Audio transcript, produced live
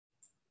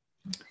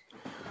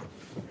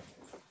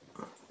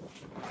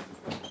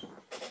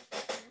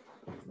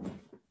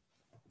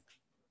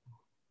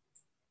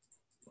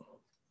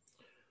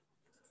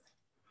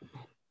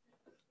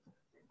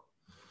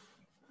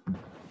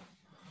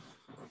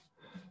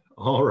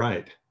All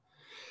right.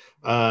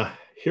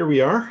 Here we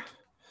are.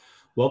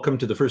 Welcome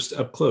to the first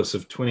up close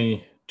of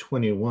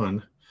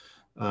 2021.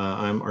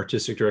 I'm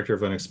Artistic Director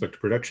of Unexpected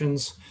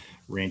Productions,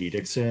 Randy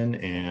Dixon,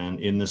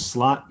 and in this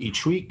slot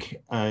each week,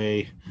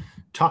 I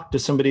talk to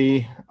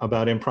somebody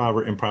about improv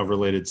or improv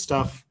related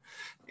stuff,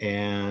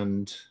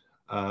 and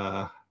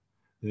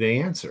they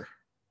answer.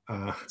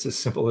 It's as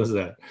simple as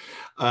that.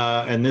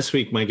 And this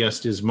week, my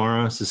guest is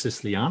Mara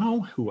Siciliano,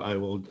 who I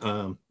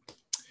will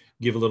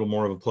give a little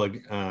more of a plug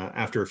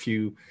after a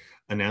few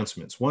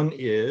announcements. One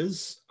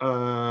is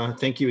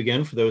thank you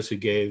again for those who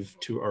gave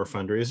to our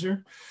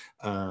fundraiser.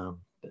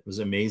 It was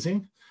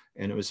amazing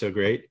and it was so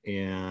great.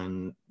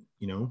 And,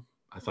 you know,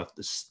 I thought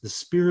the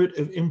spirit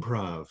of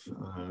improv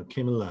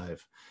came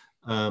alive.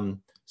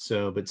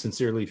 But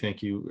sincerely,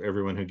 thank you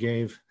everyone who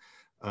gave.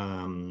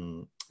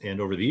 And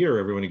over the year,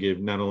 everyone who gave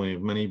not only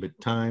money, but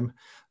time.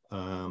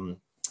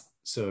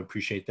 So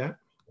appreciate that.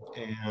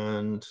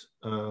 And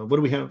what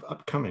do we have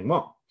upcoming?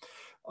 Well,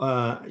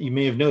 you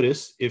may have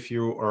noticed if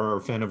you are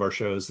a fan of our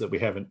shows that we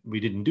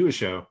didn't do a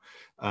show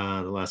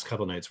the last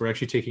couple of nights. We're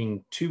actually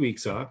taking 2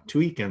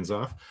 weekends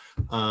off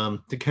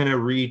to kind of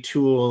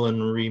retool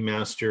and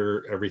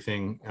remaster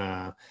everything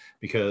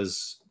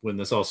because when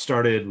this all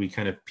started, we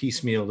kind of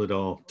piecemealed it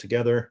all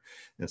together.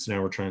 And so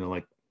now we're trying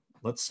to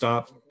let's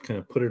stop, kind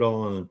of put it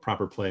all in the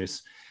proper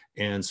place.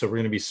 And so we're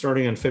going to be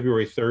starting on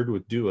February 3rd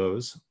with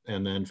duos.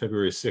 And then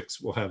February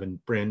 6th, we'll have a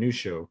brand new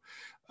show,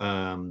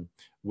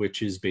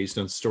 which is based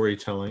on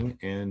storytelling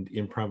and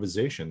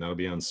improvisation. That'll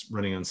be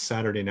running on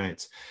Saturday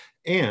nights.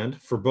 And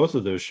for both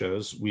of those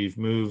shows, we've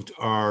moved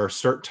our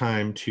start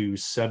time to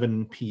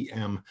 7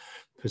 p.m.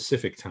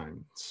 Pacific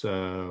time.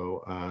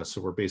 So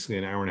we're basically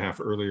an hour and a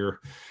half earlier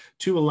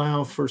to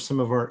allow for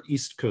some of our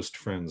East Coast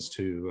friends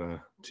to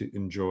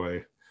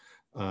enjoy.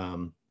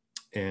 Hopefully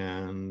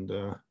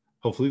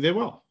they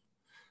will.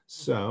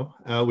 So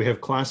we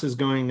have classes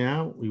going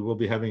now. We will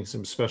be having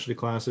some specialty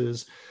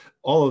classes.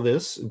 All of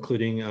this,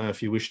 including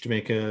if you wish to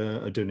make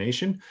a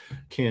donation,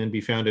 can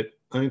be found at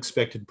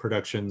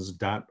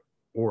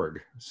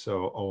unexpectedproductions.org.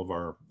 So all of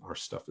our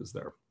stuff is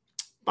there.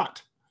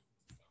 But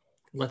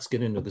let's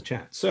get into the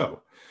chat.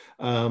 So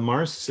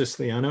Mara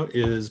Siciliano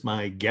is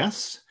my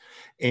guest,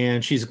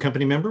 and she's a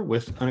company member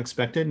with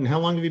Unexpected. And how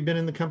long have you been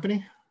in the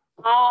company?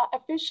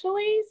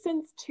 Officially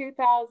since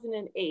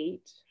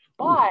 2008.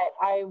 But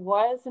I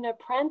was an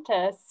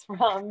apprentice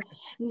from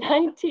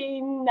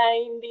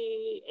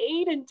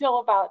 1998 until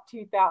about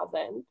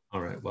 2000.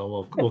 All right.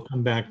 Well, we'll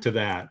come back to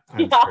that.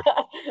 Part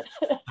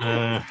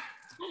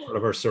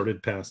of our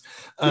sordid past.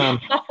 No,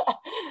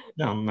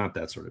 not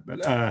that sordid,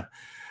 but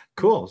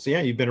cool. So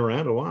yeah, you've been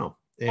around a while,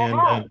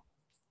 and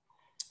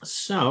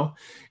so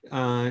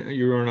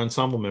you're an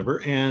ensemble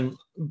member, and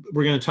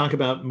we're going to talk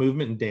about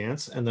movement and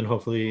dance, and then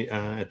hopefully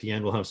at the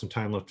end we'll have some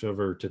time left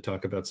over to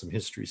talk about some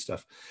history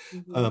stuff.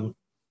 Mm-hmm.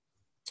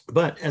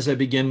 But as I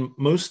begin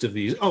most of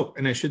these,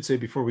 and I should say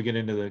before we get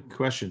into the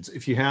questions,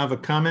 if you have a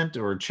comment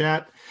or a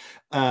chat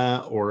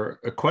or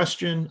a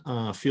question,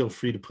 feel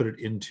free to put it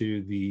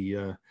into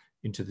the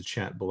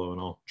chat below, and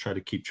I'll try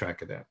to keep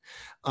track of that.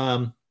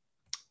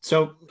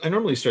 So I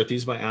normally start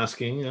these by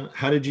asking,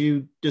 how did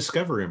you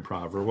discover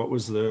improv, or what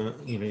was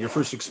your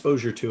first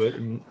exposure to it,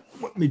 and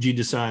what made you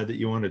decide that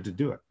you wanted to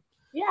do it?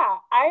 Yeah,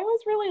 I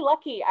was really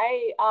lucky.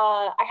 I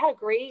had a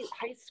great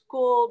high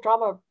school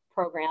drama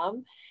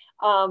program.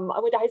 I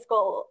went to high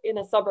school in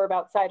a suburb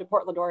outside of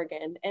Portland,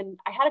 Oregon, and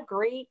I had a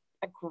great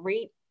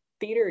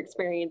theater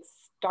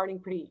experience starting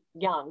pretty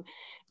young.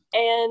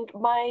 And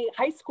my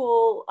high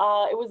school,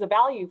 it was a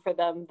value for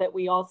them that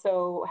we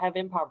also have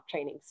improv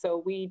training.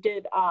 So we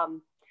did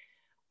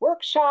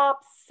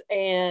workshops,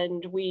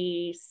 and it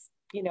was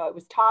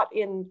taught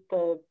in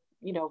the,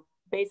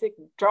 basic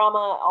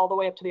drama all the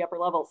way up to the upper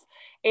levels.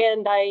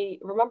 And I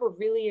remember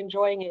really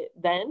enjoying it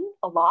then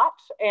a lot.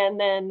 And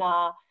then,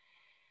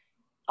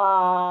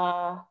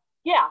 and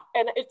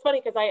it's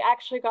funny because I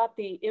actually got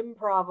the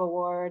improv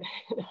award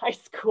in high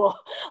school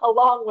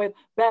along with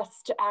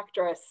best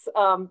actress.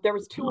 There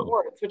was 2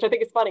 awards, which I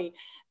think is funny,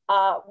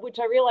 which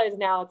I realize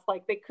now it's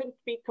like they couldn't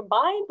be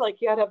combined.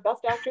 Like you had to have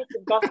best actress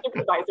and best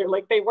improviser.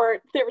 Like they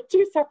were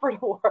 2 separate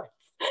awards.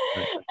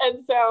 Right.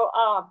 And so,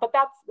 but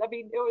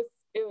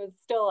it was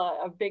still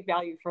a big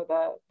value for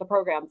the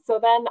program. So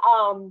then,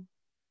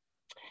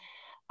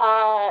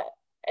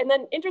 and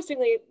then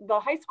interestingly, the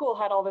high school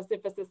had all this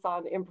emphasis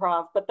on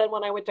improv, but then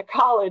when I went to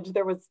college,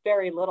 there was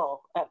very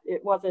little.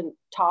 It wasn't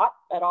taught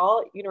at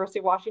all. University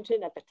of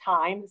Washington at the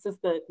time, this is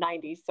the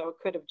 90s, so it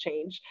could have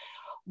changed.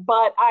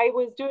 But I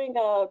was doing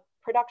a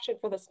production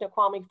for the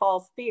Snoqualmie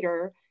Falls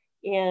Theater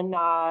in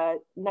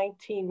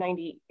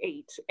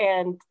 1998,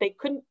 and they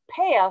couldn't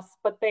pay us,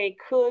 but they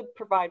could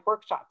provide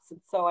workshops. And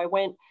so I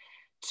went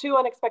to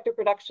Unexpected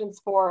Productions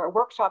for a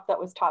workshop that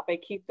was taught by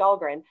Keith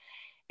Dahlgren.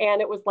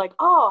 And it was like,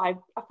 I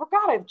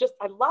forgot.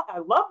 I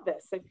love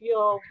this. I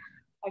feel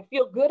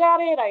good at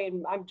it.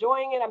 I'm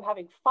enjoying it. I'm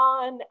having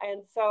fun.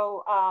 And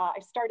so I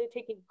started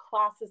taking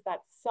classes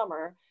that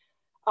summer.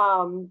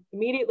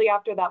 Immediately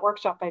after that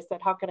workshop, I said,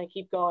 how can I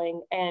keep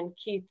going? And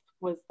Keith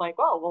was like,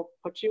 oh, we'll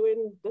put you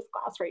in this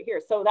class right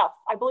here. So that,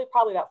 I believe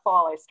probably that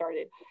fall I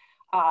started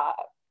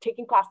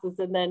taking classes.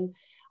 And then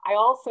I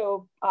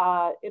also,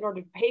 in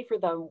order to pay for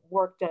them,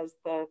 worked as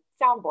the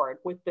soundboard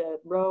with the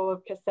row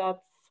of cassettes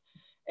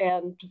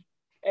and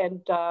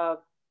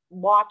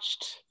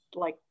watched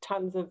like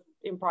tons of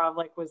improv,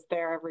 like was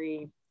there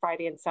every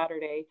Friday and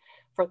Saturday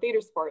for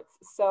theater sports.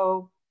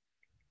 So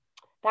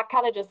that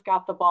kind of just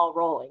got the ball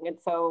rolling. And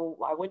so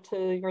I went to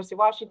the University of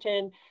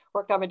Washington,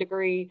 worked on my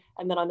degree,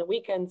 and then on the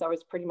weekends I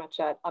was pretty much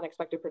at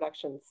Unexpected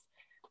Productions.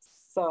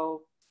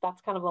 So that's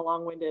kind of a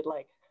long-winded,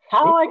 like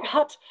how I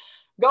got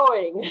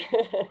going.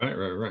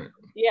 Right.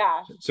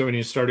 Yeah. So when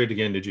you started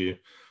again, did you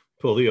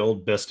pull the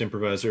old Best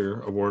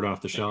Improviser award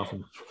off the shelf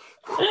and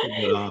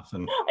it off?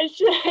 And I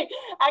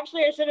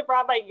should have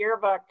brought my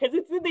yearbook, because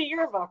it's in the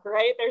yearbook,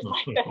 right? There's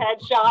like the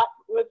headshot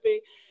with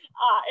the.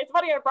 It's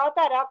funny. I brought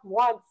that up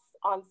once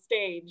on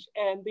stage,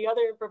 and the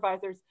other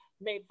improvisers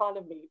made fun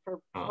of me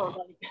for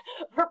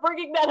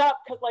bringing that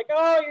up, because like,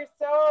 oh, you're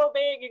so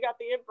big, you got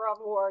the improv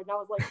award, and I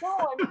was like, no,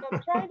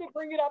 I'm trying to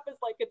bring it up as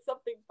like it's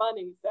something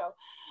funny. So,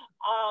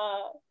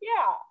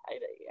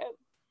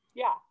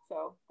 yeah.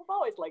 So I've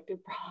always liked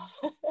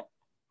improv.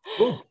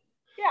 Cool.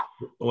 Yeah.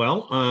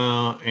 Well,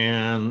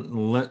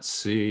 and let's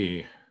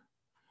see.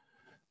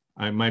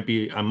 I might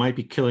be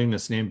killing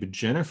this name, but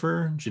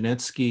Jennifer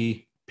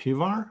Janetsky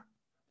Pivar.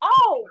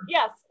 Oh,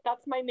 yes,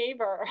 that's my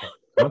neighbor.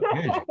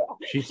 Okay.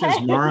 She says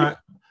Mara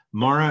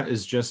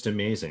is just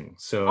amazing.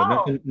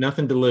 So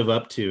nothing to live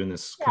up to in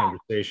this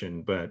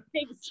conversation, but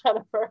thanks,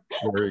 Jennifer.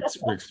 we're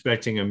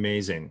expecting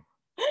amazing.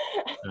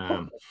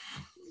 So.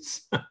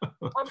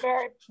 I'm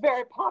very,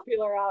 very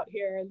popular out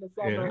here in the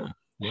suburbs.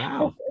 Yeah.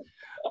 Wow.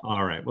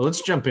 All right. Well,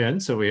 let's jump in.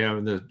 So we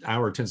have, the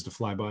hour tends to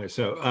fly by.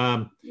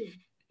 So,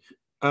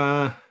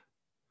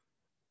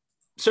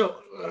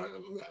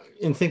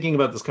 in thinking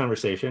about this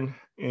conversation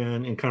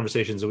and in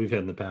conversations that we've had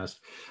in the past,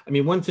 I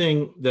mean, one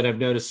thing that I've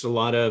noticed a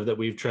lot of that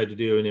we've tried to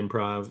do in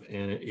improv,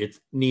 and it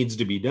needs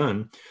to be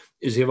done,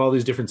 is you have all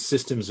these different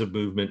systems of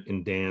movement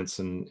in dance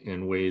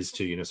and ways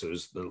to, so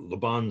there's the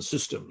Laban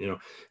system,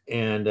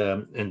 and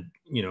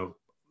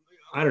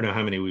I don't know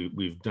how many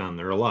we've done.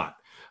 There are a lot.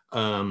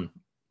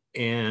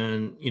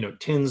 And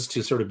tends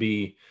to sort of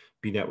be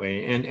that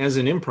way. And as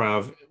an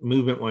improv,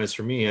 movement wise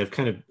for me, I've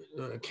kind of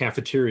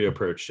cafeteria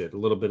approached it. A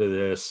little bit of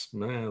this, a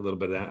little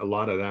bit of that, a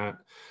lot of that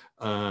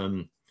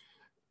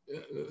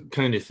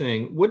kind of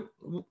thing. What,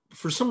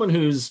 for someone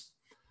who's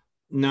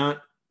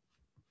not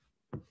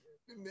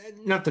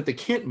that they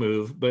can't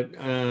move, but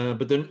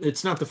then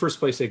it's not the first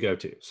place they go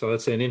to. So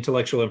let's say an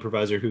intellectual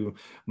improviser who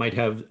might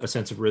have a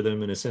sense of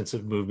rhythm and a sense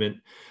of movement.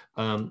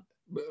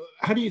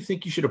 How do you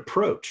think you should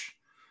approach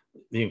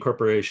the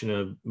incorporation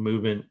of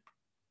movement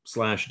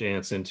 /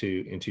 dance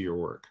into your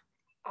work?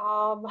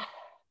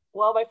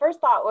 Well, my first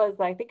thought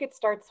was, I think it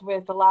starts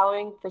with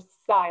allowing for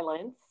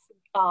silence.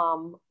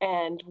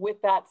 And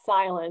with that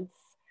silence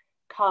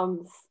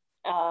comes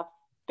a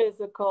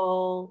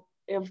physical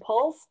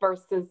impulse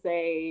versus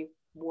a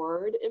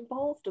word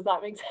impulse. Does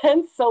that make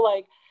sense? So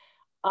like,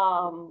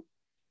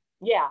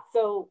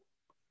 so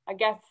I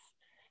guess,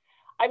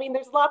 I mean,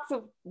 there's lots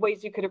of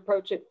ways you could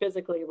approach it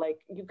physically. Like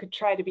you could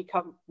try to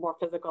become more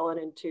physical and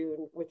in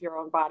tune with your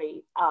own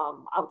body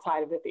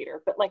outside of the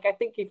theater. But like, I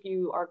think if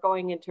you are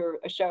going into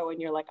a show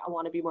and you're like, I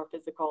want to be more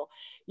physical,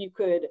 you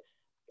could,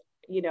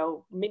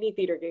 mini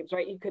theater games,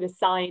 right? You could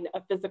assign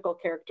a physical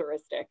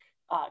characteristic.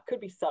 Could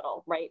be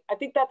subtle, right? I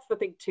think that's the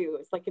thing too.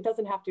 It's like, it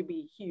doesn't have to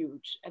be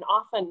huge. And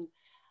often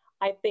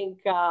I think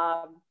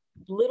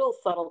little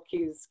subtle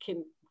cues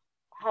can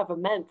have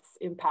immense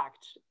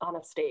impact on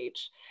a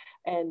stage.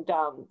 And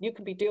you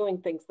could be doing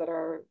things that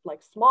are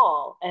like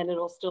small and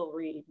it'll still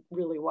read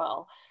really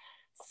well.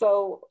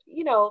 So,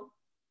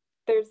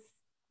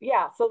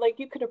 so like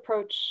you could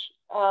approach,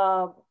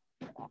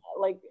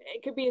 like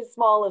it could be as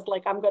small as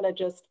like, I'm going to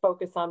just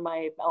focus on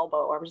my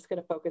elbow, or I'm just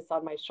going to focus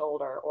on my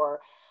shoulder, or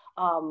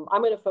I'm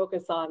going to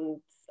focus on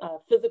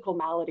physical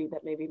malady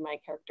that maybe my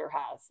character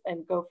has,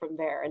 and go from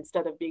there,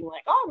 instead of being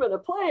like, oh, I'm going to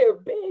play a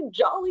big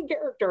jolly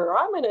character, or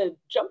I'm going to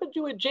jump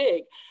into a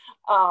jig.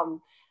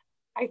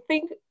 I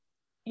think,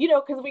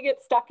 because we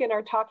get stuck in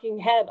our talking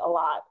head a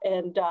lot.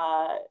 And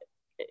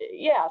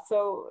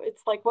so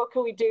it's like, what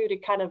can we do to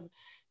kind of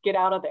get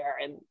out of there?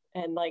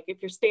 And like,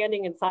 if you're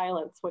standing in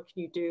silence, what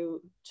can you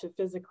do to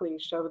physically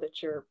show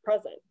that you're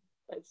present?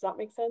 Does that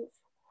make sense?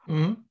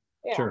 Mm-hmm.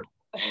 Yeah. Sure.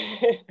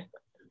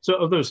 So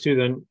of those two,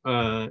 then,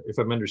 if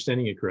I'm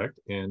understanding you correct,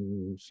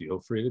 and feel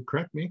free to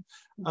correct me,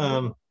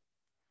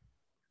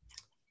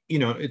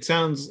 it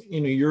sounds,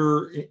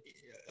 you're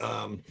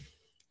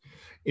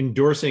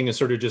endorsing a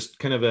sort of just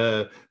kind of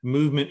a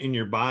movement in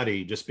your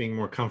body, just being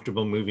more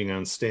comfortable moving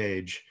on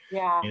stage,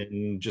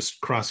 and just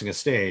crossing a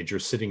stage or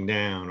sitting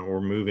down or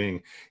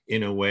moving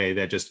in a way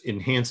that just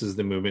enhances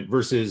the movement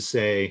versus,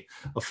 say,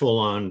 a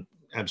full-on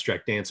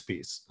abstract dance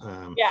piece.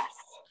 Yes.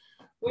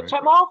 Which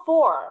I'm all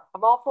for.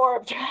 I'm all for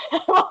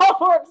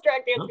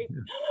abstract dance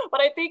pieces.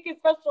 But I think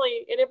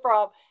especially in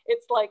improv,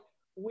 it's like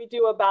we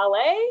do a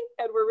ballet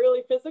and we're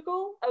really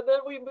physical, and then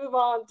we move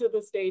on to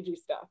the stagey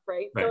stuff,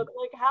 right? Right. So it's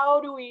like,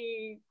 how do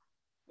we,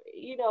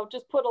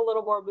 just put a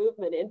little more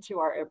movement into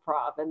our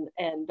improv?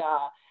 And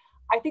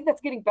I think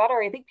that's getting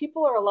better. I think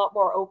people are a lot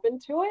more open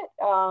to it,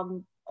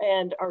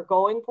 and are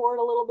going for it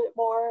a little bit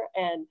more.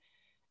 And,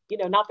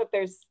 not that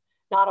there's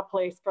not a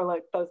place for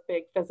like those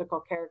big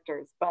physical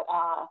characters, but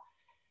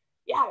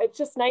yeah, it's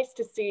just nice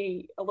to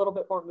see a little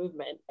bit more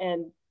movement.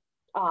 And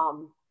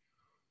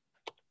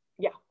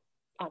yeah,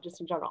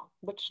 just in general,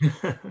 which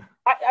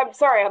I'm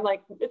sorry, I'm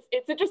like,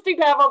 it's interesting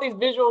to have all these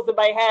visuals in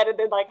my head, and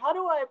then like, how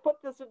do I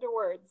put this into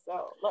words?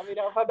 So let me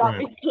know if I'm not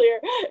being clear.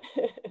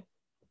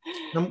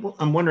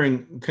 I'm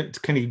wondering,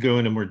 can you go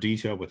into more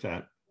detail with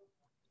that?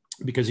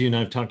 Because you and I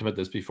have talked about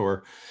this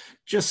before,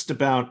 just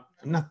about,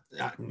 not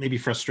maybe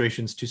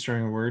frustration's too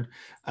strong a word,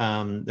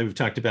 that we've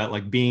talked about,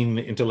 like being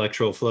the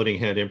intellectual floating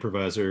head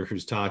improviser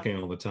who's talking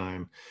all the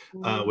time,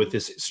 with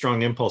this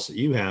strong impulse that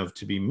you have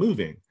to be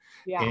moving,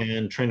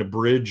 and trying to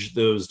bridge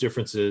those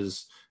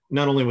differences,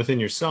 not only within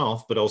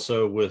yourself, but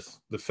also with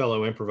the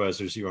fellow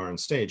improvisers you are on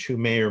stage, who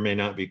may or may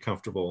not be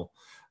comfortable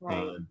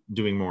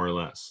doing more or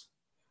less.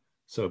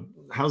 So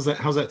how's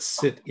that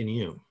sit in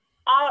you?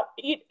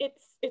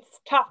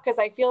 It's tough, because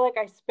I feel like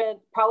I spent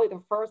probably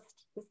this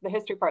is the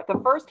history part, the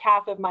first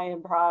half of my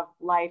improv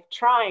life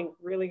trying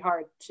really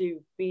hard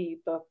to be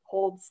the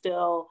hold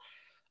still.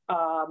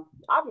 I'm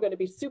going to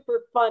be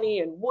super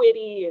funny and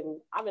witty,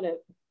 and I'm going to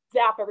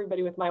zap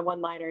everybody with my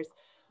one-liners,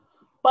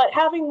 but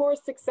having more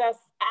success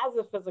as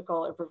a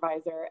physical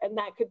improviser. And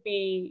that could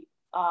be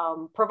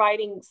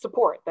providing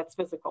support that's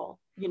physical,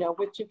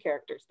 with two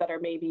characters that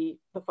are maybe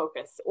the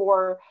focus,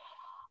 or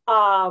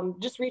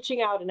just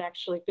reaching out and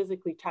actually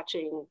physically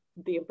touching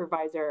the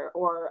improviser,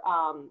 or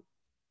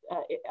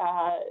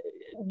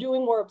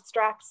doing more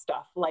abstract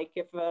stuff. Like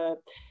if a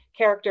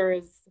character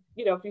is,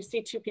 if you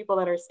see two people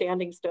that are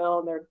standing still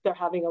and they're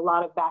having a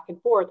lot of back and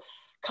forth,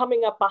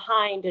 coming up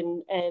behind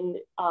and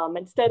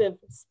instead of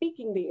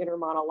speaking the inner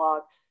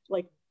monologue,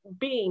 like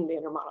being the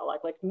inner monologue,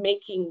 like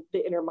making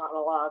the inner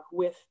monologue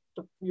with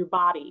your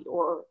body,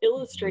 or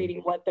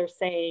illustrating what they're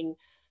saying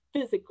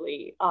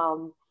physically.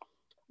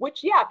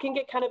 Which, can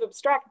get kind of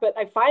abstract, but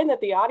I find that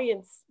the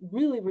audience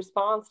really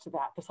responds to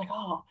that. It's like,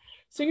 oh,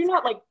 so you're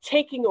not like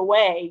taking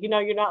away,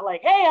 you're not like,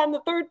 hey, I'm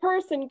the third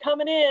person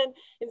coming in.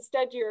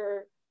 Instead,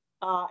 you're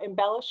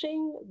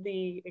embellishing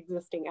the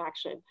existing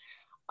action.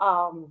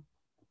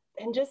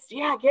 And just,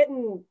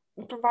 getting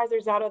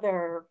improvisers out of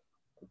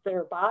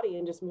their body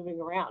and just moving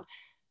around,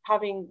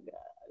 having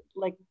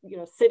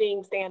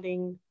sitting,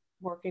 standing,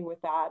 working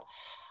with that.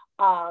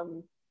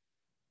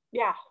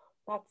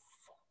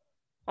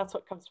 That's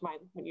what comes to mind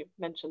when you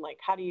mention, like,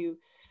 how do you,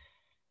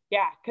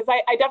 because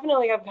I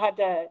definitely have had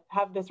to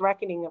have this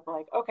reckoning of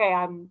like, okay,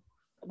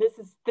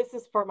 this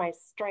is for my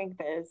strength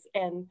is.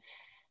 And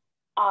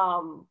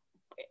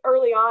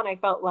early on, I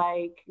felt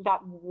like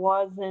that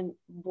wasn't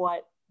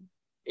what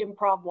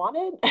improv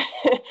wanted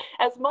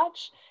as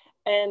much.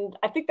 And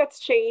I think that's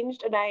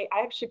changed. And I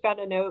actually found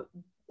a note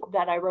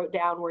that I wrote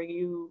down where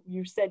you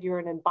said you're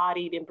an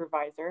embodied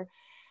improviser.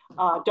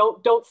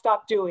 Don't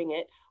stop doing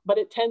it, but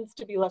it tends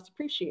to be less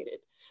appreciated,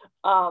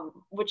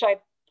 which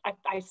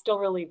I still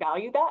really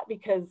value that,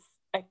 because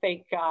I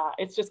think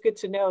it's just good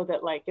to know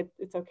that like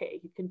it's okay.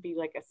 You can be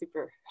like a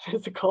super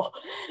physical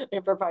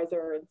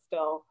improviser and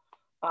still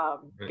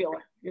feel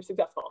like you're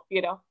successful,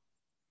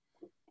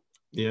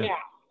 Yeah.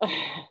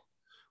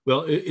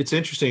 Well, it's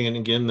interesting. And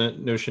again, that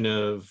notion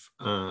of,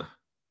 I've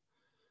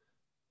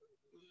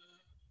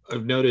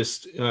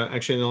noticed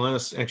actually in the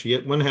last,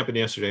 one happened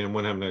yesterday and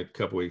one happened a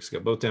couple weeks ago,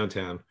 both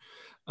downtown,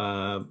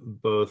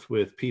 both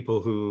with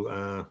people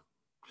who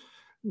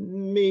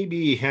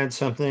maybe had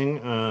something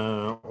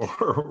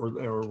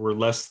or were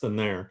less than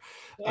there.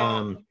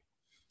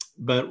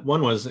 But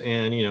one was,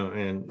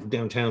 and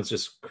downtown's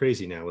just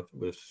crazy now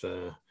with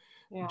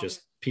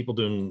just people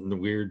doing the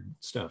weird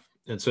stuff.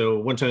 And so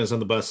one time I was on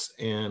the bus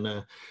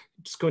and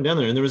just going down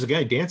there, and there was a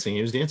guy dancing.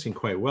 He was dancing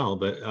quite well,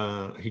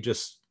 but he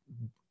just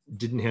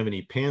didn't have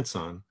any pants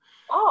on.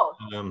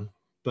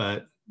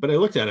 But I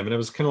looked at him and I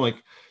was kind of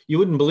like, you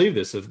wouldn't believe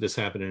this if this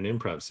happened in an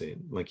improv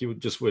scene. Like you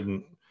just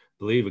wouldn't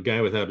believe a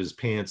guy without his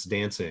pants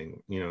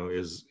dancing,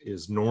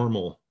 is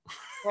normal.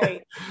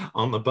 Right.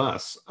 On the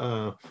bus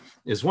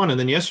is one. And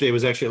then yesterday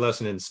was actually a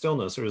lesson in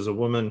stillness. There was a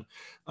woman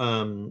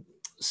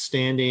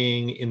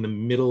standing in the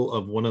middle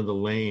of one of the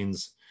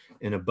lanes,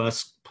 and a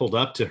bus pulled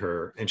up to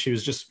her, and she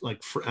was just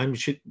like,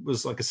 she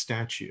was like a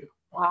statue.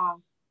 Wow.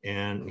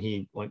 And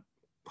he like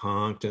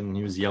honked, and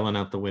he was yelling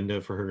out the window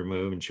for her to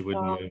move, and she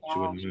wouldn't move. Gosh. She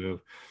wouldn't move.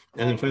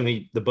 And then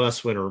finally the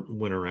bus went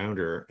around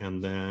her,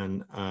 and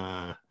then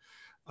I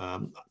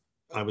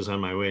was on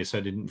my way, so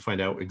I didn't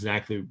find out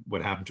exactly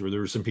what happened to her.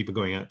 There were some people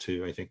going out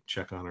to, I think,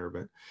 check on her,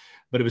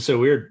 but it was so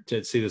weird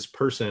to see this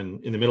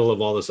person in the middle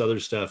of all this other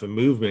stuff and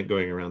movement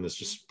going around, this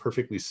just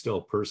perfectly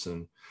still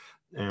person.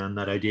 And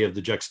that idea of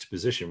the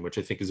juxtaposition, which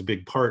I think is a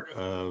big part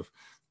of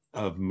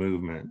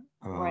movement.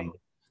 Right.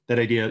 That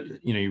idea,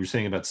 you were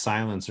saying about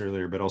silence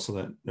earlier, but also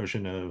that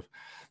notion of,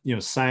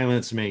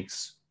 silence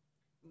makes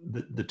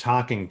the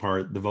talking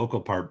part, the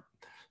vocal part,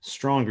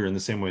 stronger in the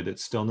same way that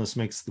stillness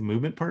makes the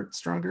movement part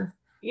stronger?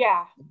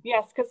 Yeah,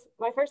 yes, because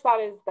my first thought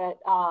is that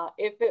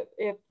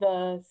if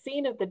the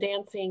scene of the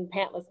dancing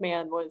pantless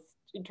man was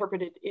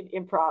interpreted in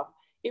improv,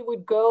 it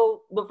would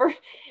go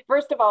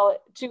first of all,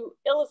 to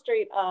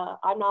illustrate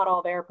I'm not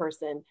all there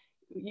person,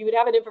 you would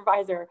have an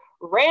improviser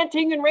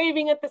ranting and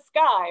raving at the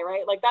sky,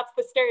 right? Like that's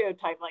the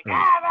stereotype, like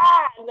Right.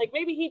 ah, and like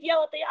maybe he'd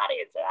yell at the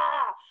audience,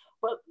 ah,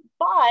 but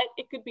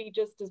it could be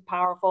just as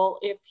powerful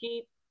if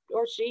he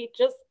or she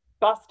just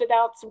busted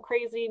out some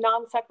crazy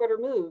non sequitur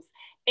moves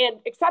and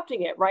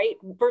accepting it, right?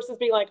 Versus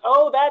being like,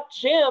 oh, that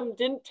Jim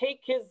didn't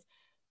take his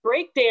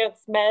breakdance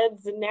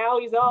meds and now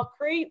he's all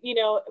crazy,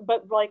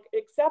 but like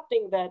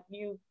accepting that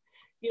you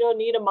don't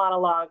need a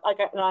monologue, like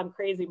an I'm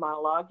crazy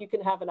monologue. You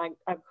can have an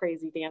I'm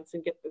crazy dance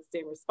and get the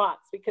same response.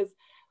 Because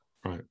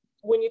Right.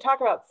 when you talk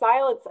about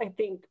silence, I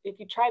think if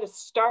you try to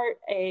start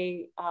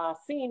a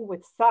scene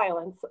with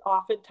silence,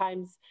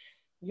 oftentimes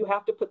you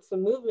have to put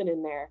some movement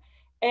in there.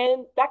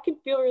 And that can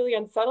feel really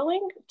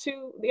unsettling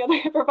to the other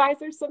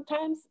improvisers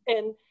sometimes.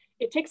 And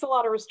it takes a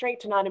lot of restraint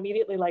to not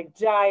immediately like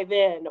dive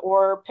in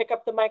or pick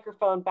up the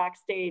microphone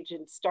backstage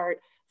and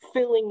start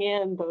filling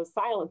in those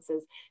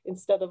silences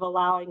instead of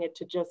allowing it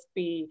to just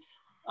be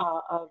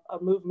a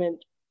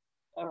movement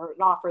or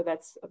an offer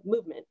that's a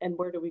movement. And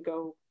where do we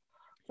go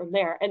from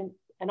there? And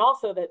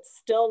also that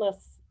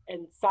stillness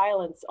and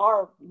silence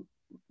are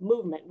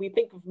movement. We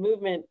think of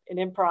movement in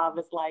improv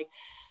as like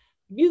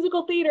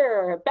musical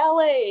theater,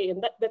 ballet,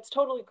 and that's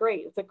totally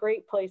great. It's a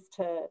great place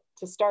to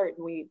start,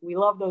 and we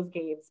love those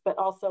games. But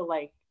also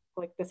like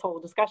this whole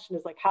discussion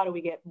is like, how do we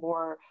get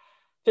more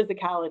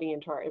physicality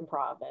into our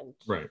improv, and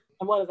Right.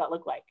 and what does that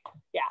look like?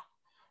 Yeah.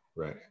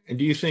 Right. And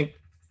do you think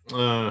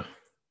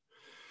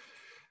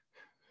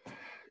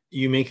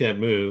you make that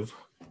move,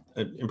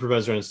 an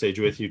improviser on stage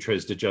with you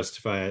tries to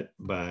justify it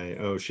by,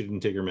 oh, she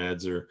didn't take her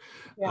meds or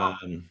Yeah.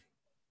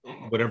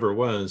 whatever it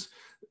was,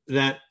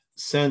 that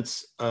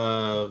sense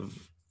of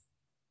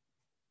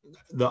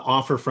the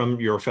offer from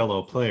your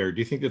fellow player, do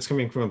you think that's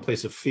coming from a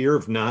place of fear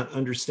of not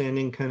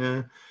understanding kind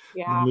of the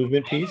Yeah.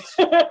 movement piece?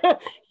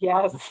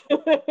 Yes.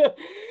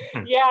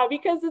 Yeah,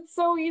 because it's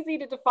so easy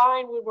to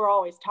define when we're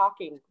always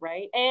talking,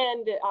 right?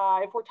 And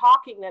if we're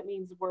talking, that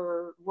means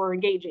we're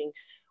engaging.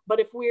 But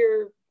if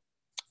we're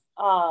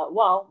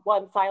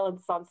one,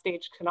 silence on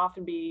stage can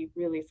often be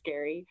really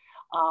scary,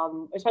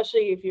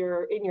 especially if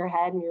you're in your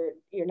head and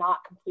you're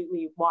not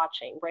completely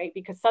watching, right?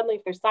 Because suddenly,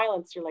 if there's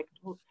silence, you're like,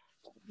 oh,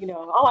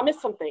 I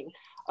missed something.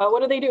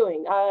 What are they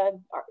doing? Are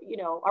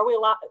we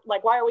allowed?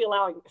 Like, why are we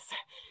allowing this?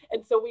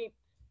 And so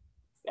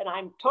and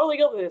I'm totally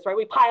guilty of this, right?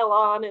 We pile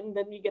on, and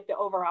then you get the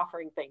over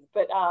offering thing.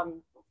 But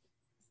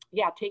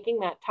yeah, taking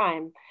that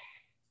time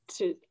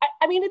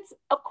I mean, it's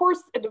of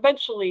course, and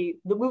eventually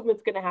the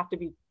movement's going to have to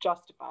be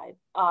justified.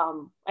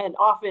 And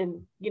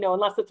often,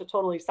 unless it's a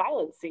totally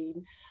silent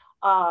scene,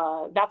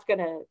 that's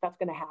gonna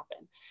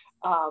happen.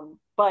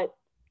 But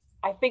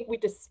I think we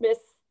dismiss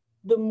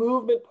the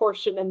movement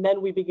portion and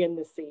then we begin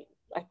the scene.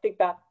 I think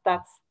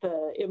that's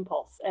the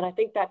impulse, and I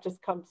think that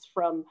just comes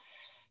from,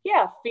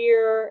 yeah,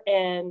 fear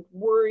and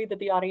worry that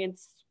the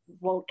audience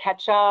won't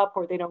catch up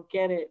or they don't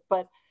get it.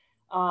 But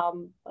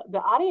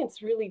the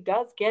audience really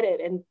does get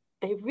it, and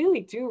they really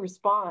do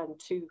respond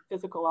to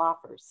physical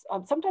offers.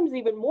 Sometimes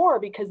even more,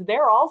 because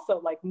they're also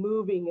like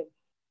moving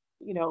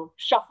and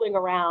shuffling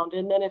around.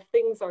 And then if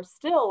things are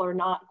still or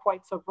not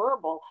quite so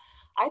verbal,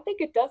 I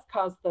think it does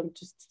cause them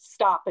to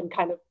stop and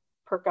kind of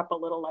perk up a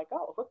little, like,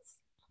 oh, what's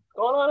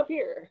going on up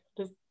here?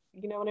 Just,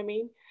 you know what I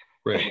mean?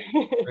 Right.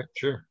 Right.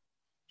 Sure.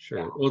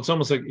 Yeah. Well, it's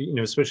almost like,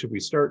 especially if we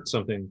start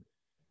something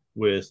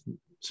with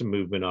some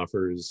movement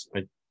offers,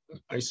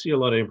 I see a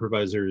lot of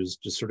improvisers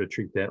just sort of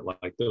treat that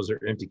like those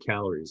are empty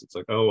calories. It's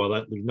like, oh, well,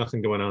 there's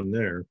nothing going on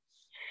there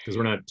because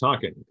we're not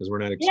talking, because we're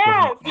not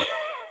explaining. Yes.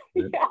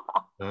 It,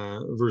 Yeah.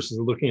 Versus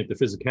looking at the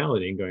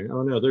physicality and going,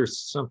 oh no, there's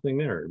something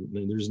there.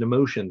 There's an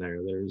emotion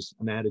there. There's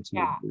an attitude.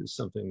 Yeah. There's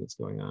something that's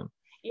going on.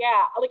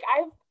 Yeah, like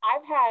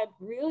I've had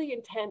really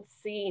intense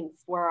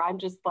scenes where I'm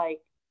just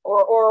like,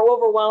 or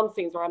overwhelmed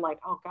scenes where I'm like,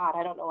 oh God,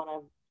 I don't know what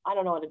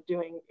I'm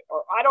doing,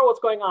 or I don't know what's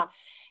going on,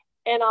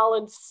 and I'll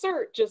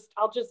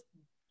just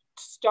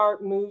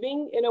start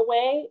moving in a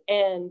way,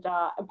 and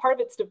part of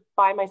it's to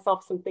buy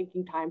myself some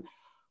thinking time,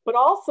 but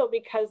also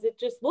because it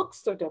just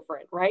looks so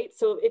different, right?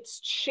 So it's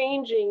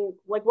changing,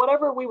 like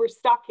whatever we were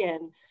stuck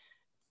in,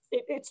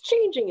 it's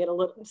changing it a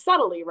little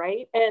subtly,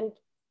 right? And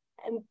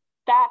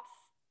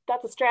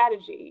that's a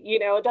strategy.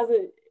 It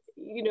doesn't.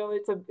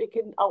 It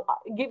can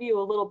give you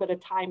a little bit of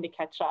time to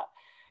catch up.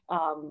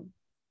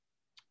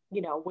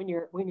 When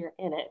you're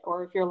in it,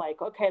 or if you're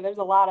like, okay, there's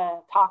a lot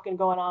of talking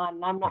going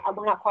on, and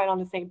we're not quite on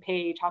the same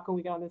page. How can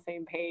we get on the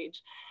same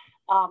page?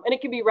 And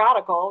it can be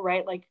radical,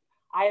 right? Like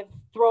I've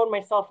thrown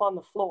myself on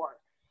the floor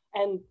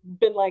and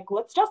been like,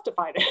 let's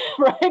justify it,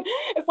 right?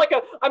 It's like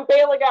I'm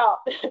bailing out.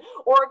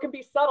 Or it can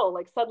be subtle,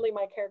 like suddenly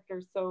my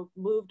character's so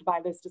moved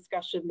by this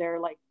discussion, they're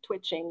like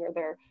twitching, or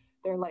they're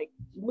like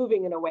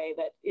moving in a way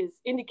that is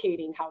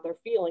indicating how they're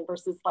feeling,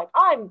 versus like,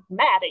 I'm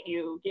mad at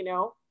you,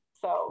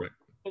 So Right.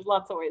 there's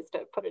lots of ways to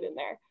put it in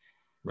there.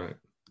 Right.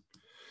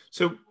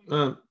 So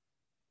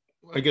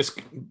I guess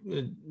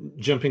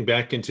jumping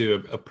back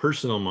into a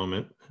personal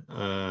moment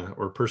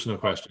or personal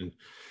question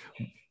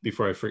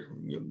before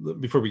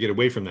we get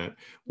away from that,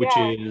 which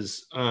Yeah.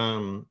 is,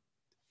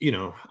 you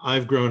know,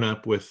 I've grown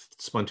up with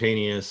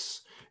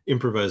spontaneous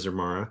improviser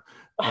Mara.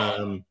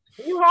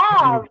 You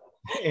have.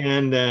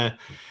 And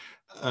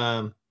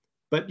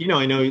but you know,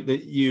 I know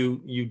that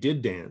you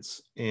did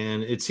dance,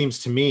 and it seems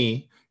to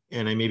me,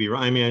 and I may be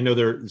wrong. I mean, I know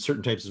there are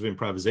certain types of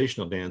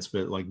improvisational dance,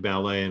 but like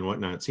ballet and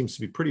whatnot, it seems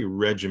to be pretty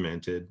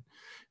regimented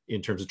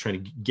in terms of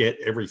trying to get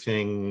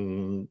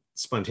everything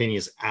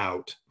spontaneous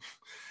out,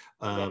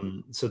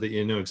 so that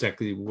you know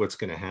exactly what's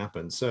going to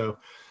happen. So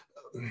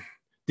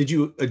did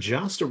you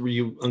adjust, or were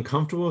you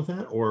uncomfortable with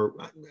that, or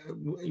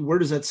where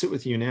does that sit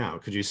with you now?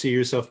 Could you see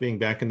yourself being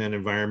back in that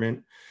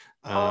environment?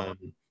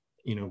 Um,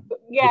 You know,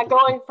 yeah,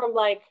 going from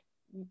like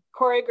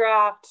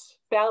choreographed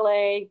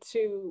ballet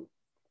to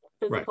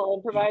right, physical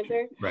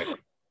improviser. right,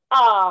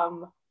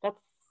 That's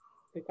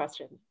a good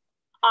question.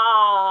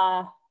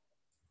 Uh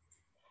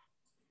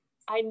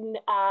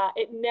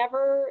it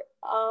never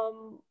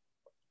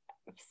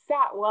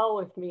sat well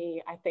with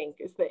me, I think,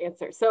 is the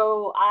answer.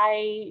 So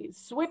I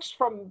switched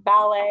from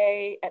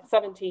ballet at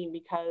 17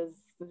 because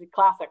it's a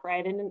classic,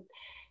 right? And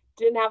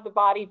didn't have the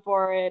body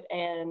for it,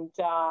 and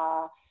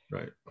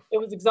right, it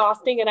was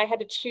exhausting, and I had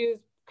to choose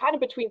kind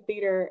of between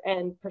theater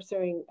and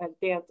pursuing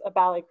a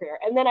ballet career.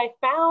 And then I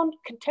found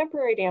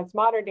contemporary dance,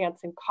 modern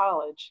dance in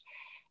college.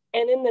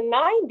 And in the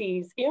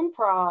 90s,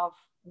 improv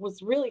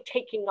was really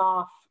taking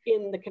off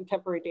in the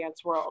contemporary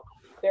dance world.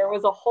 There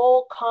was a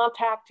whole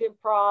contact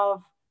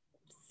improv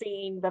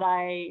scene that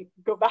I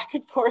go back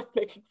and forth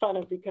making fun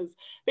of, because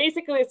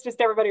basically it's just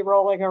everybody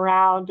rolling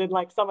around and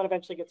like someone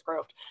eventually gets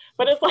groped.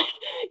 But it's like,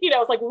 you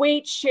know, it's like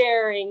weight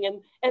sharing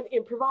and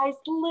improvised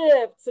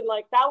lifts, and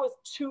like that was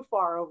too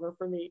far over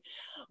for me.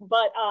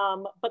 But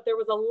there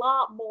was a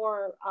lot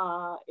more,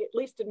 at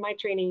least in my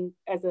training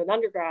as an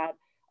undergrad,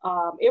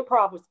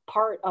 improv was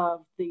part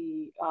of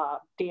the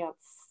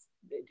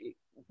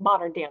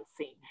modern dance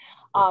scene.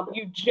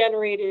 You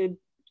generated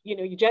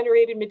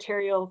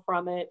material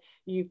from it,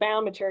 you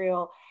found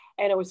material,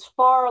 and it was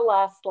far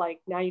less like,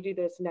 now you do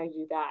this, now you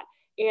do that.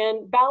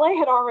 And ballet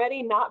had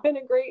already not been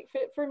a great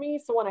fit for me.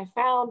 So when I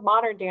found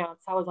modern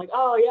dance, I was like,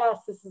 oh yes,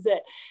 this is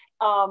it.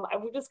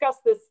 And we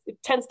discussed this,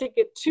 it tends to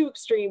get too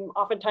extreme.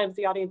 Oftentimes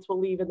the audience will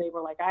leave and they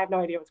were like, I have no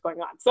idea what's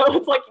going on. So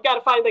it's like, you got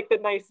to find like the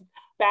nice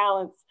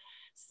balance.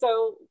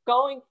 So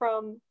going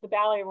from the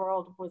ballet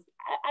world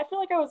I feel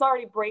like I was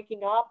already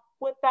breaking up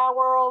with that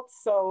world.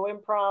 So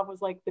improv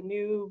was like the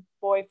new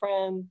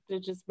boyfriend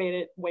that just made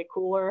it way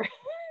cooler.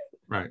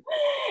 right.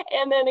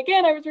 And then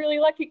again, I was really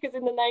lucky because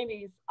in the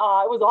 90s, it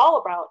was all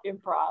about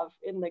improv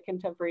in the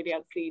contemporary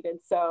dance scene. And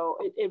so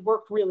it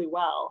worked really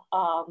well.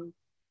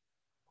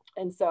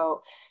 And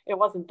so it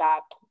wasn't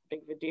that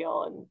big of a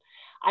deal. And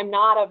I'm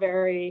not a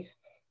very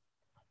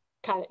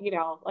kind of, you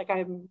know, like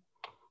I'm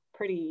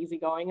pretty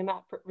easygoing in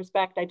that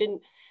respect. I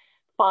didn't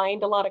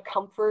find a lot of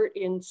comfort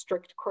in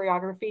strict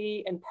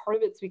choreography, and part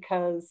of it's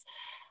because,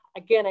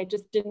 again, I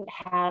just didn't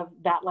have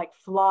that like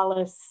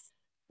flawless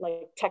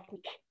like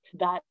technique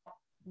that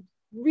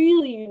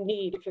really you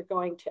need if you're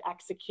going to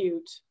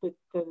execute the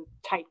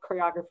tight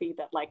choreography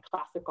that like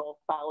classical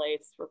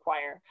ballets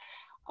require.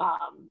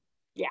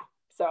 Yeah,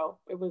 so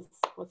it was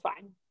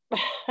fine.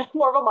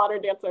 More of a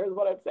modern dancer is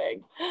what I'm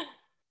saying.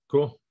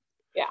 Cool.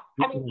 Yeah,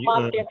 I mean,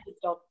 modern dance is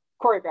still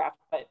choreographed,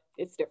 but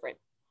it's different.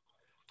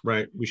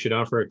 Right. We should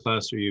offer a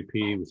class for UP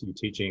with you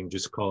teaching.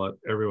 Just call it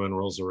Everyone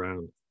Rolls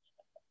Around.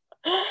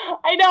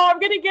 I know I'm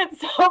going to get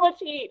so much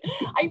heat.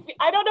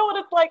 I don't know what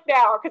it's like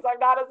now because I'm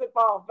not as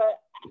involved,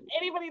 but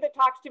anybody that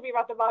talks to me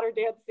about the modern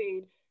dance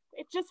scene,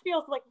 it just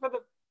feels like for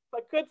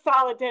a good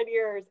solid 10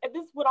 years. And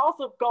this would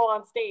also go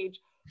on stage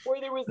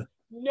where there was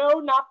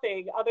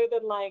nothing other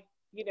than like,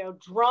 you know,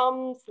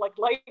 drums, like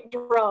light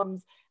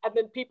drums, and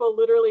then people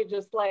literally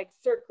just like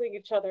circling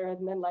each other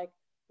and then like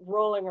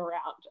rolling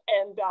around.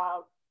 And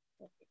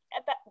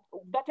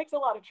that takes a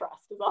lot of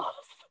trust, is all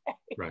I'll say.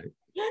 Right.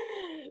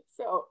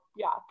 So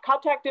yeah,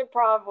 contact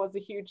improv was a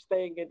huge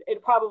thing, and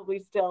it probably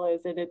still is,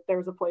 and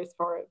there's a place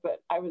for it,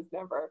 but I was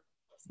never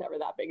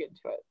that big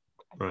into it.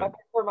 Right. I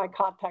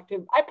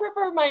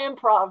prefer my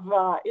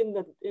improv in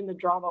the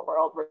drama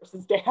world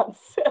versus dance.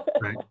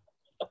 Right.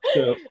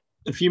 So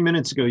a few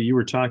minutes ago, you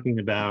were talking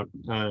about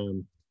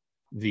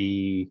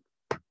the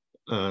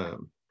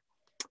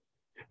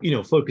you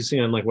know,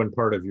 focusing on like one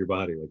part of your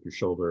body, like your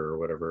shoulder or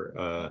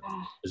whatever,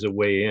 as a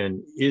way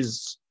in.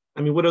 I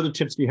mean, what other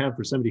tips do you have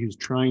for somebody who's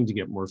trying to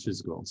get more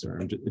physical?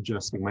 Sorry, I'm just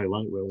adjusting my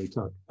light while we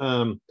talk.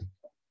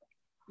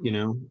 You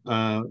know,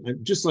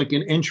 just like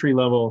an entry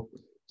level,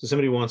 so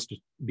somebody wants to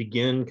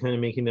begin kind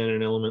of making that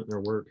an element in their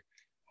work.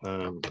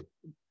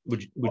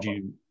 Would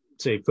you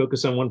say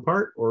focus on one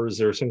part, or is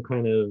there some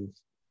kind of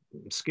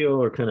skill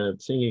or kind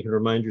of thing you can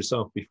remind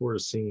yourself before a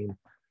scene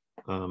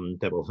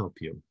that will help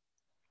you?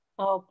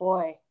 Oh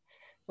boy,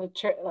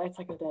 it's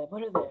like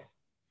what are the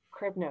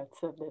crib notes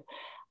of the?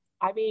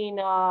 I mean,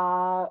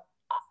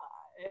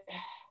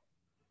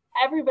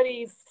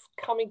 everybody's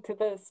coming to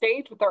the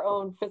stage with their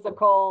own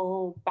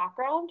physical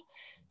background.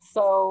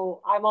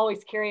 So I'm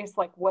always curious,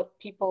 like what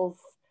people's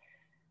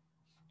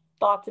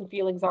thoughts and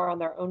feelings are on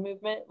their own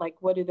movement. Like,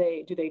 what do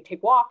they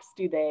take walks?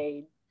 Do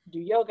they do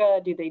yoga?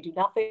 Do they do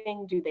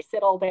nothing? Do they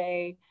sit all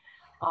day?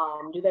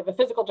 Do they have a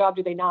physical job?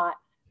 Do they not?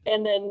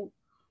 And then,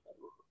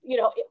 you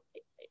know,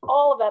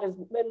 all of that is,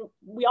 then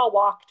we all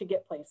walk to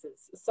get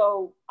places.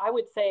 So I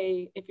would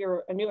say if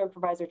you're a new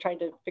improviser trying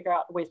to figure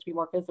out ways to be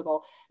more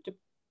physical, to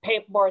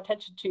pay more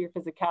attention to your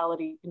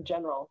physicality in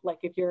general. Like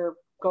if you're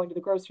going to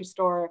the grocery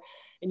store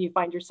and you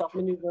find yourself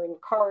maneuvering a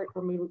cart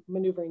or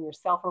maneuvering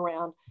yourself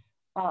around,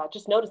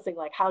 just noticing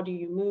like, how do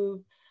you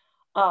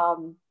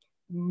move?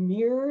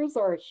 Mirrors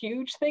are a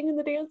huge thing in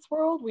the dance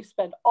world. We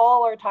spend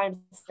all our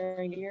time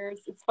staring at mirrors.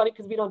 It's funny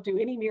because we don't do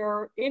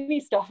any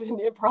stuff in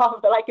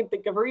improv that I can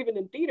think of, or even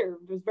in theater.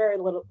 There's very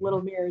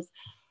little mirrors.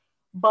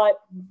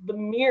 But the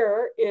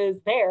mirror is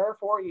there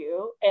for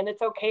you, and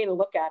it's okay to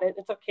look at it.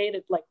 It's okay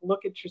to like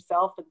look at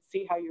yourself and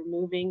see how you're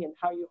moving and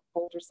how you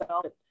hold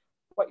yourself and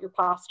what your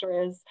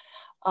posture is,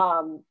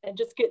 and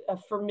just get a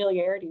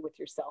familiarity with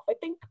yourself. I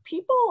think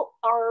people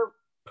are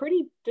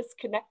pretty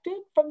disconnected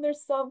from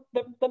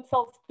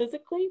themselves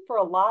physically for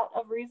a lot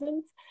of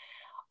reasons.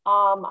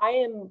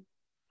 I am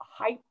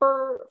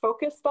hyper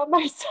focused on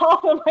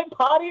myself and my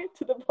body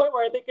to the point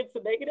where I think it's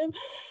a negative.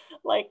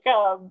 Like,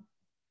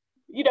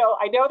 you know,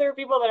 I know there are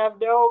people that have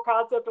no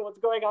concept of what's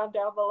going on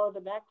down below the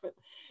neck, but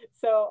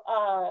so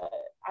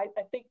I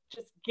think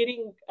just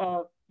getting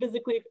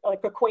physically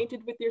like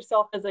acquainted with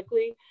yourself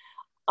physically.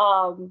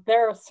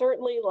 There are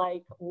certainly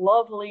like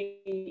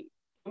lovely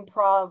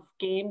improv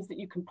games that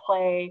you can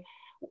play,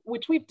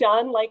 which we've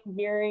done, like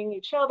mirroring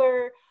each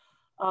other,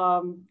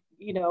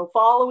 you know,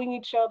 following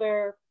each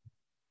other.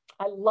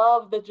 I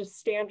love the just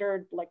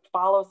standard, like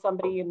follow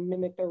somebody and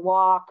mimic their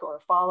walk, or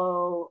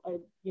follow,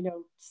 you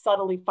know,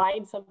 subtly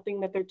find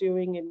something that they're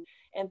doing and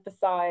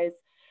emphasize.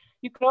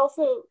 You can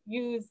also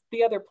use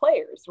the other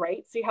players,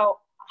 right? See how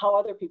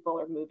other people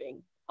are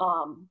moving,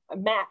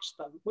 match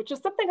them, which is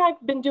something I've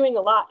been doing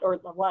a lot, or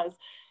was,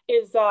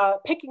 is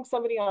picking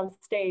somebody on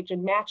stage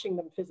and matching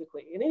them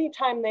physically. And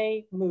anytime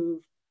they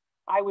move,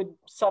 I would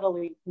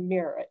subtly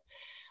mirror it.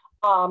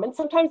 And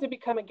sometimes it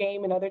become a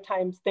game, and other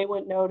times they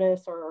wouldn't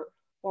notice,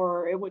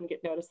 or it wouldn't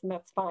get noticed, and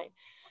that's fine.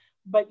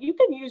 But you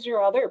can use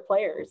your other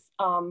players,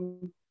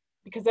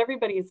 because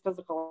everybody is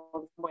physical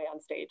in some way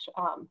on stage,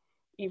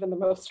 even the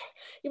most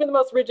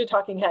rigid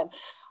talking head.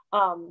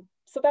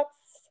 So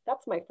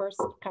that's my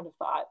first kind of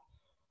thought.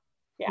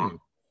 Yeah.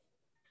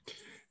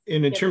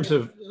 And in terms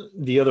of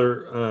the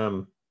other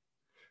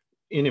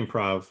in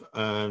improv,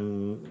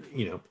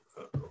 you know,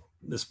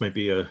 this might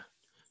be a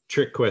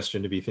trick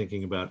question to be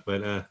thinking about,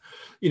 but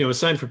you know,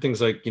 aside from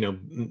things like, you know,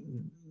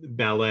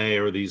 ballet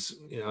or these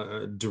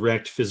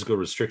direct physical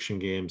restriction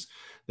games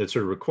that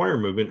sort of require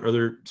movement, are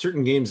there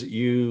certain games that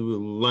you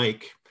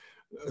like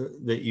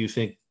that you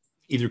think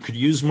either could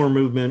use more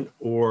movement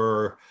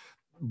or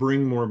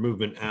bring more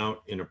movement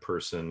out in a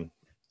person?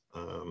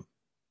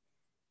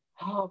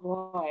 Oh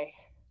boy.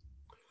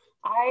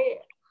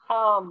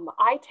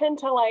 I tend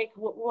to like,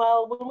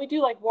 well, when we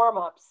do like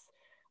warm-ups,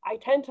 I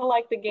tend to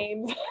like the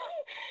games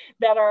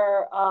that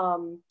are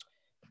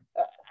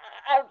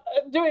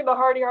doing the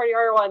hardy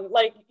one,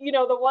 like, you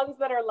know, the ones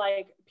that are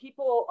like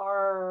people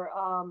are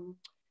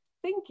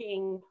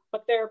thinking,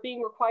 but they're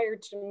being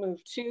required to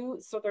move too.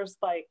 So there's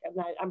like, and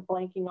I'm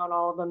blanking on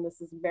all of them,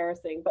 this is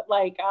embarrassing, but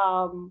like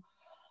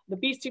the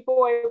Beastie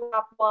Boy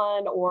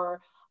one,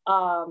 or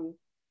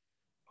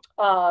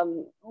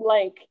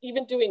like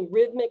even doing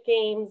rhythmic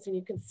games, and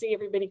you can see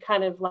everybody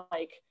kind of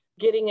like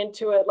getting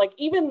into it. Like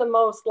even the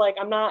most like,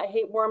 I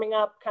hate warming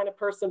up kind of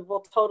person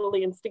will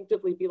totally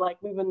instinctively be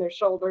like moving their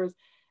shoulders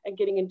and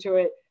getting into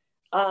it.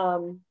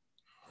 And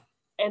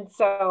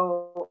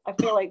so I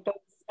feel like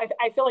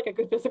I feel like a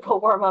good physical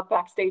warm up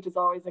backstage is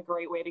always a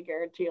great way to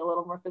guarantee a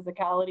little more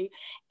physicality,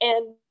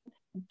 and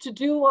to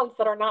do ones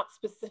that are not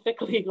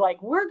specifically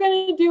like, we're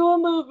going to do a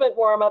movement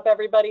warm up,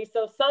 everybody.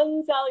 So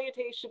sun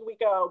salutation, we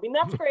go. I mean,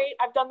 that's great.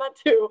 I've done that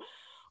too.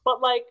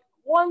 But like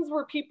ones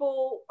where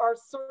people are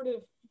sort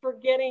of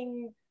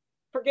forgetting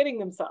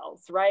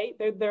themselves, right?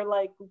 They're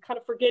like kind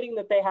of forgetting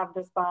that they have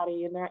this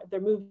body, and they're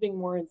moving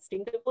more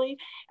instinctively.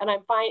 And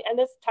I'm fine. And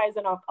this ties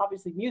in off,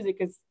 obviously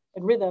music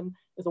and rhythm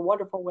is a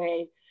wonderful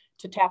way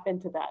to tap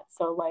into that.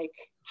 So like,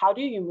 how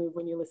do you move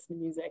when you listen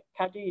to music?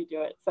 How do you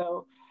do it?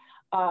 So,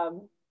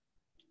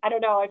 I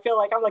don't know. I feel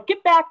like I'm like,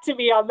 get back to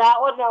me on that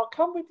one, and I'll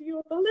come with you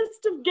with a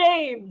list of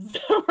games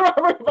for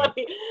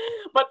everybody.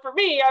 But for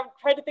me, I'm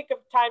trying to think of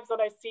times when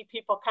I see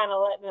people kind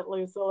of letting it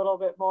loose a little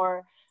bit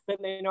more than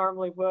they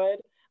normally would.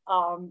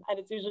 And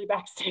it's usually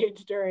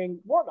backstage during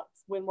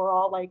warm-ups when we're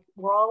all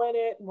in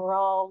it and we're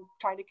all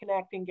trying to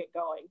connect and get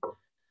going.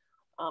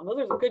 Those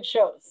are some good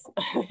shows.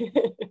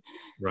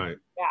 Right.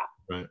 Yeah.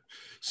 Right.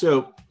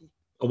 So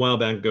a while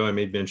back ago, I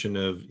made mention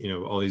of, you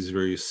know, all these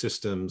various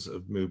systems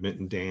of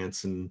movement and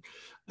dance and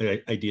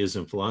ideas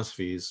and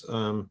philosophies.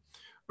 Are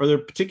there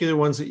particular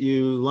ones that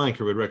you like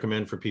or would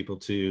recommend for people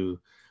to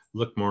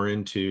look more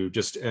into,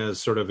 just as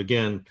sort of,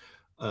 again,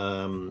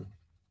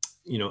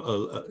 you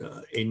know,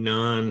 a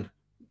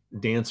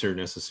non-dancer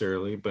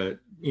necessarily, but,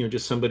 you know,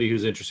 just somebody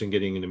who's interested in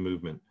getting into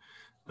movement?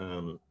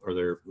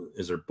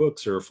 Is there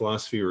books or a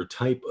philosophy or a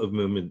type of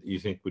movement that you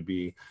think would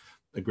be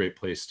a great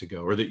place to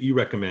go, or that you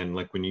recommend,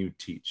 like when you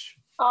teach?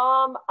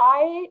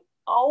 I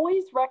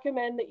always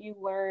recommend that you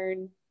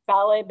learn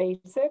ballet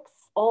basics,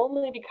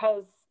 only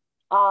because,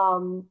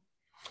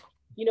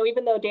 you know,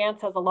 even though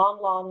dance has a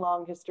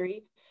long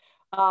history,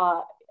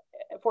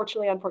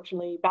 fortunately,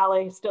 unfortunately,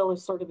 ballet still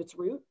is sort of its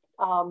root.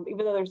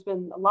 Even though there's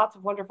been lots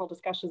of wonderful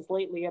discussions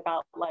lately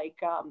about, like,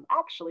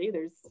 actually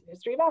there's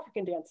history of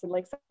African dance and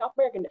like South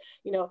American,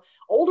 you know,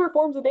 older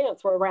forms of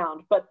dance were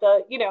around, but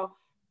you know,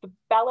 the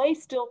ballet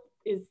still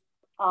is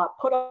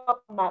put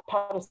up on that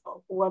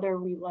pedestal, whether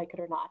we like it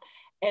or not.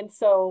 And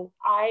so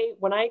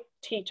when I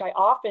teach, I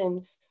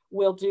often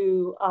will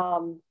do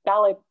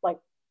ballet, like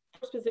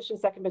first position,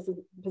 second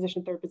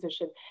position, third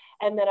position,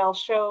 and then I'll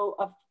show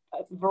a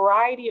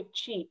variety of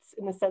cheats,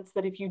 in the sense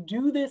that if you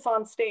do this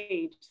on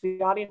stage,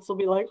 the audience will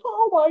be like,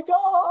 oh my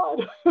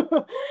God.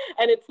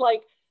 And it's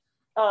like,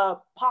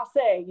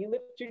 passe, you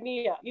lift your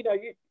knee up, you know,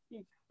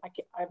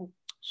 I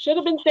should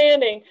have been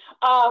standing.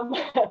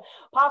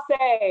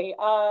 Passe,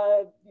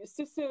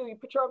 susu, you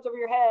put your arms over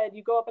your head,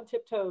 you go up on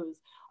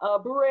tiptoes.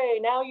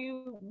 Bourrée, now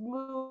you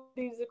move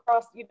these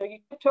across, you know, you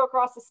tiptoe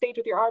across the stage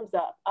with your arms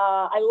up.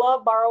 I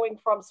love borrowing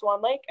from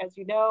Swan Lake, as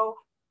you know.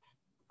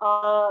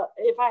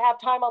 If I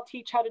have time, I'll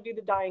teach how to do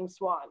the dying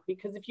swan,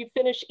 because if you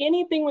finish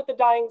anything with the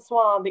dying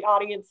swan, the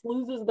audience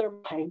loses their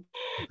mind.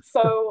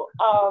 So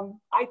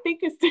I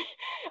think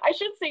I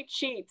should say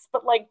cheats,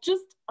 but like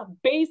just a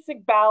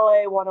basic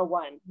ballet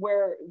 101,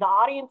 where the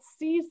audience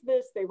sees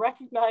this, they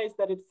recognize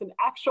that it's an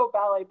actual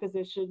ballet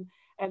position,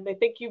 and they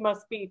think you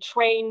must be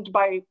trained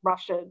by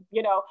Russian,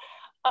 you know,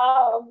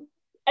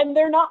 and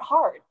they're not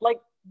hard.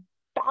 Like,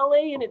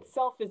 ballet in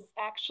itself is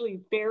actually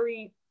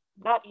very,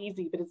 not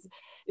easy, but it's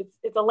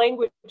a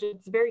language,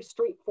 it's very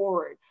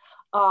straightforward.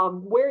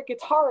 Where it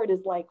gets hard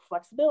is like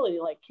flexibility.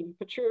 Like, can you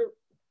put your,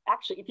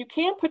 actually, if you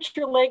can't put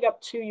your leg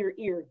up to your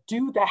ear,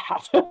 do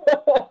that.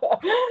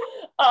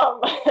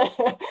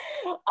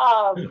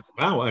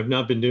 Wow, I've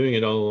not been doing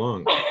it all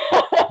along.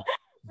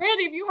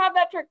 Randy, if you have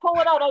that trick, pull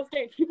it out on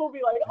stage. People will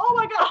be like, oh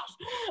my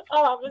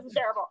gosh, this is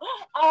terrible.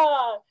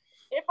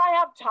 If I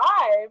have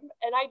time,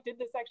 and I did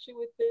this actually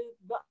with the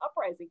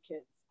Uprising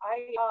kids,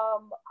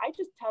 I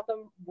just have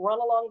them run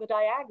along the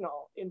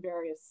diagonal in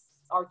various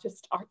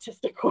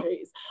artistic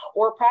ways,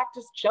 or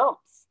practice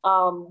jumps.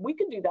 We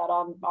can do that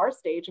on our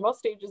stage. Most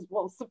stages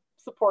will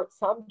support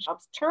some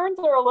jumps. Turns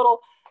are a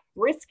little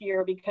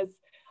riskier because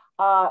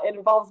it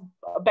involves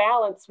a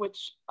balance,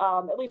 which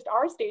at least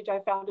our stage I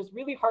found is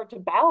really hard to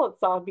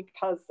balance on,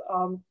 because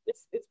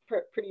it's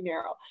pretty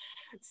narrow.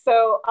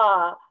 So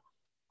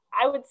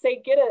I would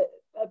say get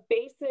a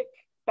basic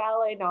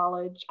ballet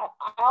knowledge.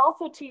 I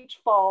also teach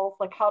falls,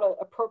 like how to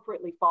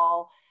appropriately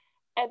fall.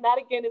 And that,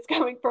 again, is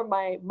coming from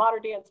my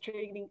modern dance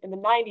training in the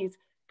 90s,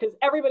 because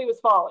everybody was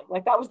falling.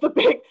 Like, that was the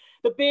big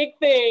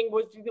thing,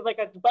 was like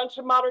a bunch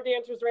of modern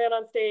dancers ran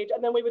on stage,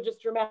 and then we would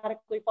just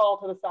dramatically fall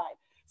to the side.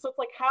 So it's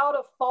like how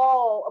to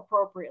fall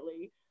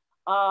appropriately,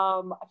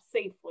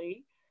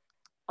 safely.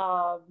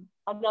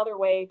 Another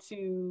way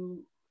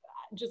to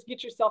just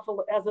get yourself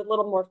as a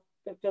little more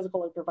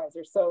physical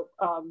improviser. So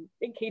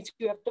in case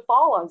you have to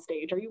fall on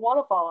stage, or you want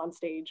to fall on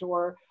stage,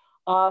 or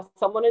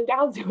someone in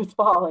downs you is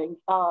falling,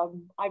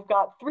 I've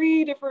got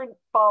 3 different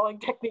falling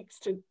techniques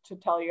to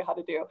tell you how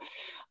to do.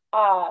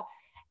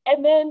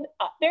 And then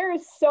there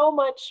is so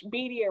much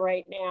media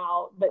right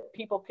now that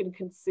people can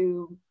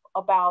consume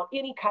about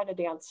any kind of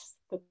dance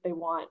that they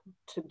want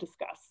to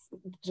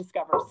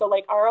discover. So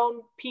like our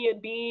own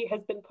P&B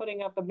has been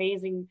putting up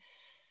amazing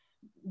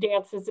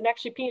dances, and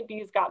actually P&B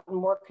has gotten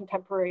more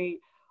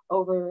contemporary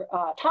over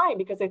time,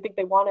 because I think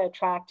they want to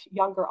attract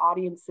younger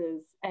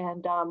audiences.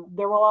 And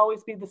there will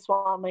always be the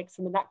Swan Lakes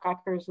and the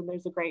Nutcrackers, and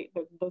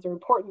those are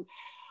important.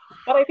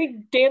 But I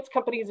think dance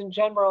companies in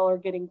general are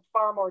getting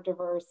far more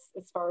diverse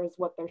as far as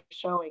what they're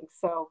showing.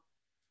 So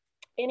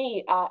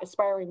any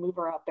aspiring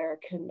mover out there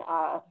can,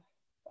 I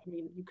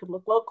mean, you could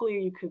look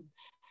locally, you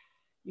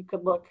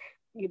could look,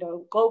 you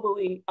know,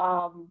 globally.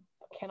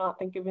 Cannot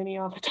think of any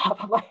off the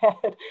top of my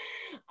head.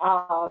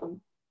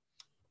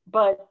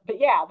 But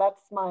yeah,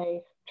 that's my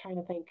trying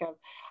to think of.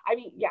 I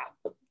mean, yeah,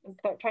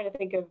 I'm trying to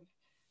think of,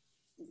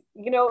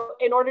 you know,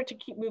 in order to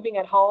keep moving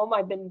at home,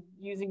 I've been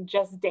using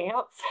Just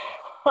Dance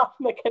on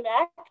the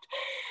Connect,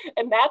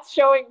 and that's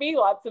showing me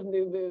lots of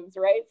new moves,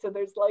 right? So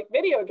there's like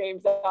video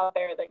games out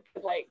there that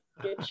could like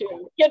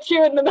get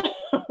you in the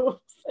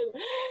moves.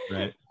 And,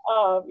 right.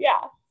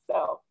 Yeah.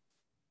 So.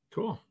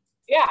 Cool.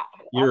 Yeah.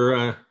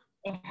 You're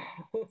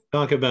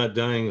talk about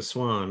Dying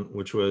Swan,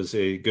 which was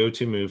a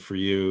go-to move for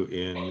you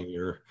in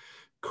your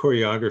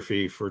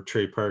choreography for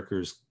Trey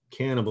Parker's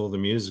Cannibal the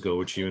musical,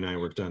 which you and I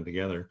worked on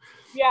together.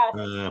 Yes.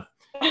 And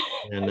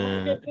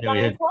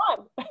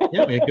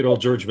we had good old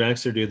George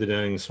Baxter do the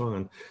Dying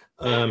Swan.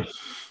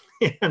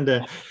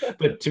 And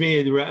but to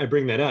me, I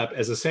bring that up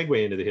as a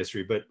segue into the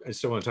history, but I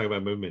still want to talk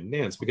about movement and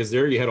dance, because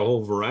there you had a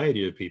whole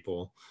variety of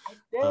people.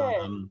 I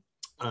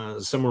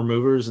did. Some were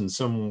movers and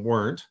some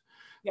weren't.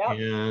 Yep.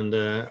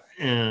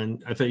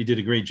 And I thought you did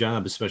a great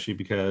job, especially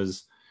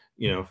because,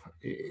 you know,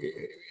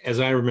 as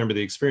I remember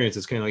the experience,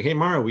 it's kind of like, hey,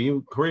 Mara, will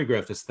you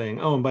choreograph this thing?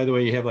 Oh, and by the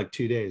way, you have like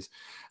 2 days.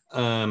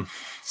 Um,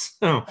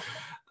 so,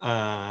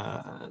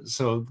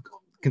 so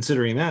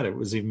considering that, it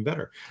was even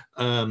better.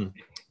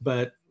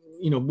 But,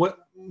 you know, what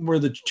were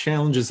the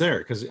challenges there?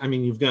 Because, I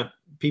mean, you've got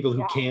people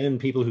who can,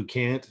 people who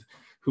can't,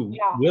 who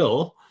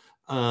will.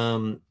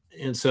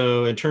 And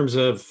so in terms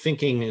of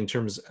thinking, in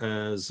terms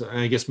as,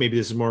 I guess maybe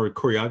this is more a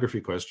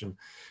choreography question,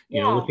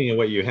 you know, looking at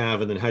what you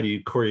have and then how do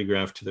you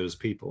choreograph to those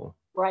people?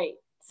 Right.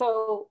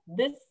 So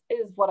this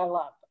is what I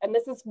love. And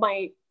this is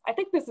I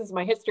think this is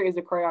my history as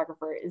a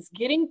choreographer, is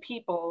getting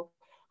people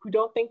who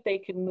don't think they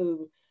can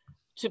move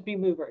to be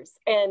movers.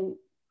 And,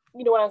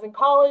 you know, when I was in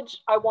college,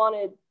 I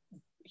wanted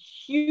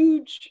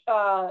huge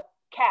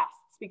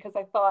casts, because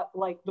I thought,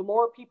 like, the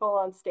more people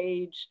on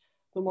stage,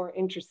 the more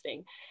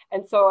interesting.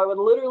 And so I would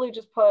literally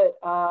just put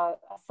a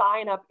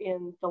sign up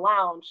in the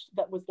lounge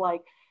that was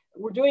like,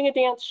 we're doing a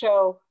dance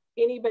show,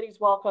 anybody's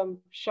welcome,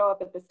 show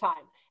up at this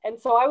time. And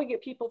so I would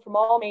get people from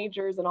all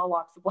majors and all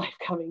walks of life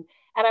coming,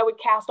 and I would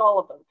cast all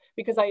of them,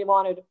 because I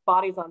wanted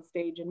bodies on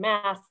stage in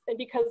mass, and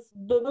because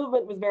the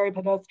movement was very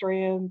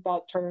pedestrian.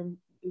 That term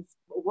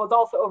was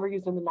also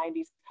overused in the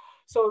 90s.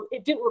 So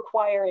it didn't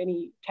require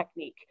any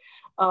technique.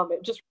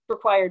 It just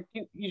required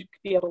you to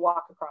be able to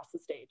walk across the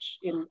stage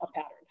in a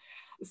pattern.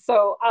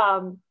 So,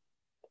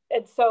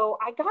 and so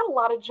I got a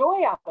lot of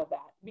joy out of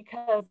that,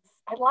 because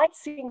I liked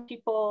seeing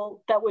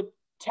people that would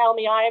tell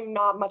me I'm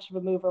not much of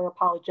a mover,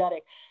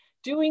 apologetic,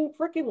 doing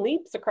freaking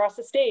leaps across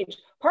the stage.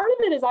 Part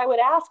of it is I would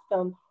ask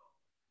them,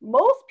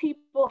 most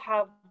people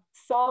have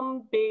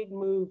some big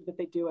move that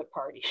they do at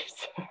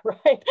parties,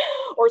 right?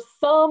 Or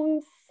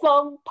some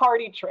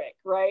party trick,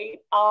 right?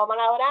 And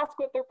I would ask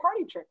what their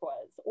party trick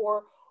was,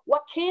 or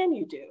what can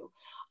you do?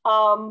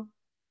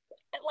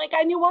 Like,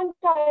 I knew one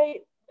guy,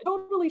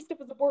 totally stiff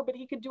as a board, but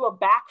he could do a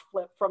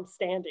backflip from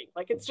standing.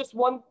 Like, it's just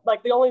one,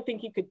 like, the only thing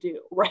he could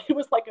do, right? It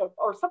was like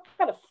or some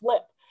kind of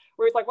flip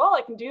where he's like, well,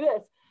 I can do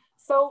this.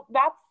 So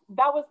that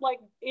was like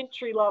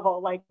entry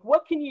level, like,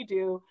 what can you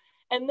do?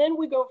 And then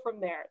we go from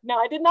there. Now,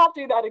 I did not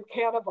do that in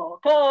Cannibal,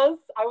 because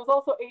I was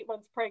also 8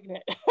 months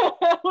pregnant,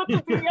 which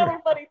is the other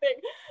funny thing.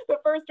 The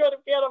first run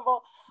of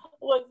Cannibal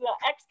was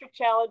extra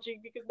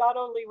challenging, because not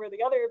only were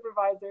the other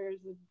improvisers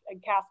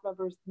and cast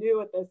members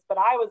new at this, but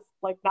I was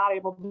like not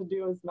able to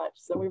do as much.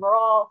 So we were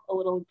all a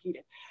little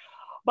impeded.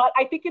 But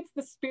I think it's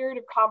the spirit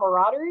of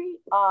camaraderie.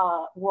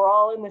 We're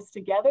all in this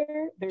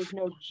together. There's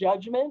no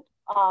judgment.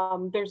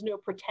 There's no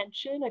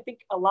pretension. I think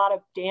a lot of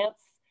dance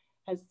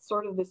has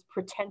sort of this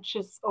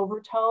pretentious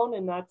overtone,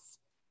 and that's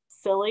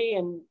silly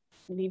and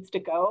needs to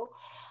go.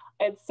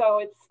 And so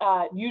it's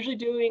usually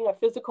doing a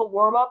physical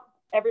warm-up,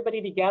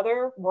 everybody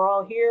together. We're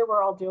all here,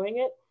 we're all doing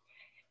it.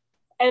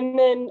 And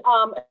then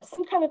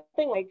some kind of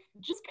thing, like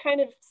just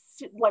kind of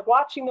like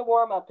watching the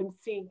warm-up and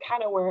seeing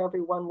kind of where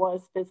everyone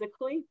was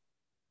physically.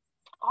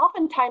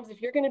 Oftentimes,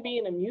 if you're going to be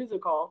in a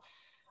musical,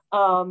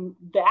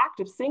 the act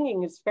of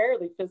singing is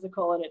fairly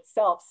physical in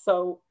itself.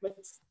 So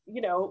it's, you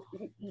know,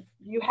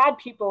 you had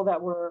people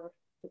that were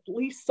at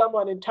least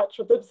somewhat in touch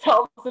with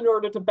themselves in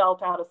order to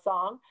belt out a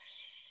song.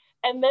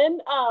 And then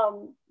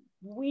I'll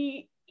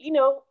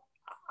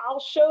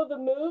show the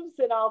moves,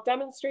 and I'll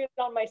demonstrate it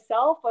on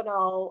myself, and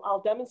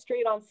I'll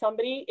demonstrate on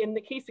somebody. In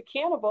the case of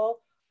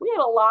Cannibal, we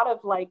had a lot of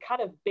like kind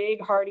of big,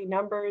 hearty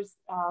numbers.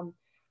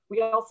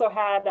 We also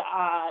had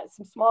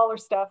some smaller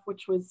stuff,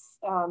 which was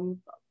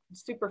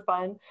super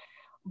fun.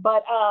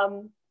 But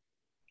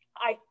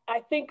I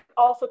think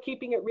also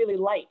keeping it really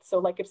light. So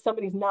like if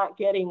somebody's not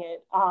getting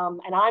it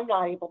and I'm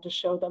not able to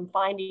show them,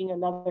 finding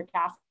another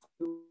cast,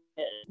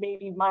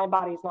 maybe my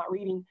body's not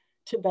reading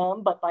to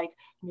them, but like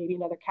maybe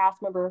another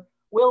cast member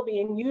will be.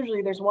 And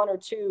usually there's one or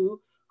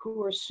two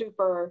who are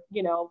super,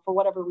 you know, for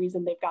whatever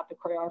reason, they've got the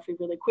choreography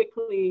really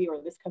quickly,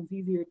 or this comes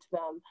easier to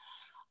them.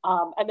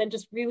 And then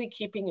just really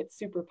keeping it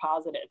super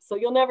positive. So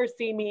you'll never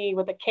see me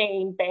with a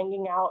cane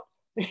banging out,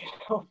 you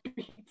know,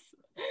 beats,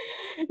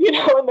 you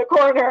know, in the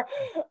corner,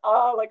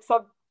 like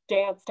some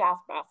dance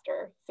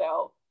taskmaster.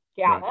 So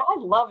yeah, right. I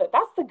love it.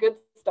 That's the good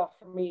stuff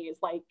for me, is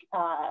like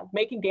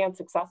making dance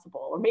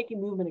accessible, or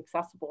making movement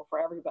accessible for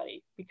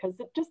everybody, because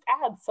it just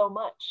adds so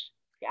much.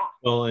 Yeah.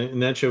 Well, in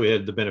that show, we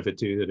had the benefit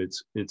too that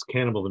it's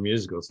Cannibal the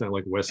musical. It's not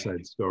like West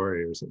Side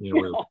Story or something, you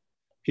know, where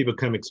people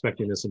come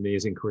expecting this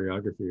amazing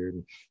choreography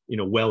and, you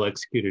know, well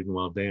executed and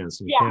well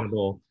danced. And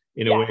Cannibal,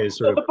 in a way, is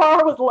sort of, the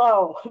bar was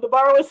low. The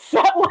bar was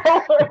set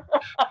lower.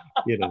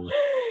 You know.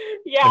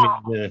 Yeah.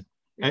 I mean,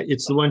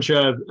 it's the one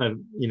show I've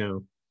you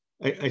know,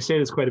 I say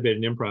this quite a bit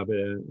in improv,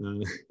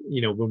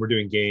 you know, when we're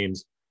doing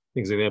games,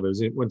 things like that. But it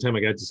was one time I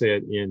got to say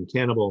it in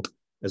Cannibal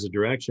as a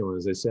direction,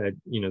 as I said,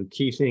 you know, the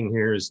key thing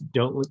here is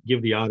don't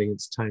give the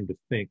audience time to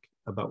think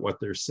about what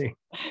they're seeing.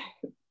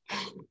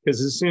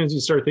 Because as soon as you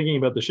start thinking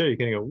about the show, you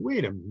kind of go,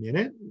 wait a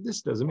minute,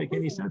 this doesn't make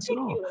any sense at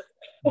all.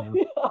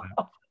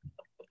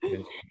 Yeah.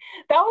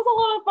 That was a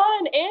lot of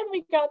fun, and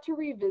we got to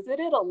revisit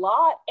it a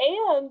lot.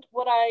 And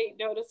what I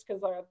noticed,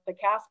 because the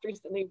cast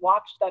recently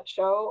watched that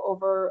show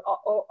over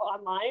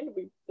online,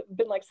 we've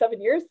been like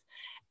 7 years.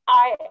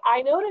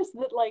 I noticed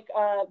that like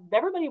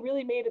everybody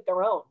really made it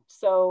their own.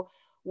 So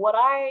what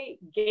I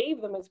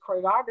gave them as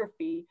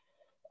choreography,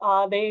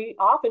 they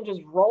often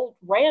just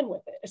ran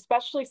with it,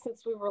 especially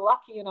since we were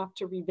lucky enough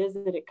to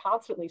revisit it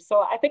constantly.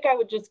 So I think I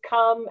would just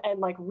come and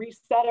like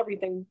reset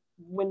everything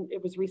when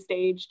it was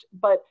restaged,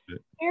 but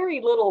very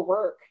little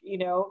work, you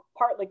know,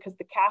 partly because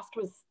the cast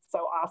was so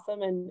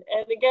awesome. And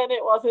again,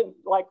 it wasn't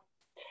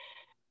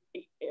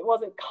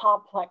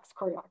complex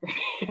choreography.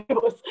 It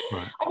was,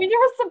 right. I mean, there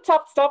was some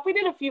tough stuff. We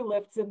did a few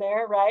lifts in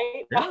there,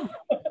 right? Yeah.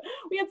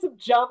 We had some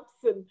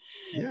jumps and,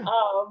 yeah.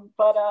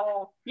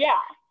 Yeah.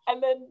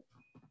 And then,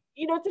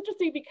 you know, it's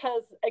interesting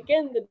because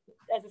again,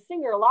 as a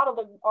singer, a lot of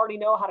them already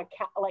know how to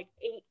count like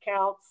 8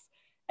 counts,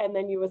 and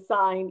then you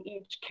assign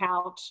each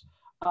count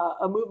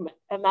a movement.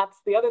 And that's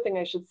the other thing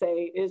I should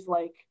say is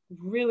like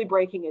really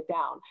breaking it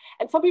down.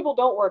 And some people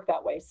don't work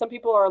that way. Some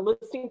people are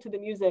listening to the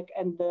music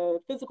and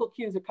the physical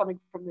cues are coming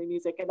from the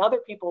music, and other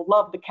people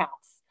love the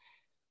counts,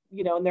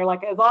 you know, and they're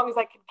like, as long as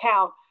I can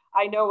count,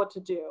 I know what to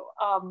do.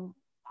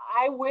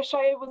 I wish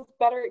I was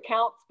better at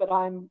counts, but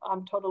I'm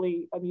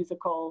totally a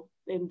musical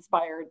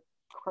inspired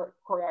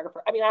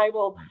choreographer. I mean, I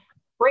will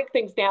break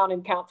things down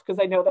in counts because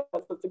I know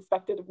that's what's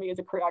expected of me as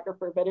a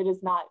choreographer, but it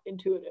is not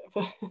intuitive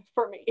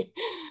for me.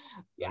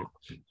 Yeah.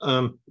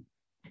 I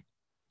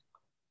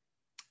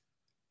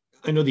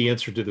know the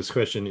answer to this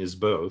question is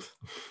both,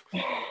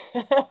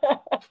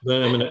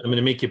 but I'm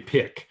gonna make you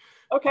pick.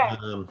 Okay.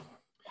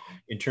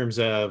 In terms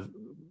of,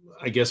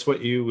 I guess what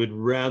you would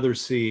rather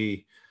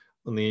see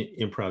on the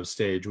improv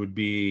stage would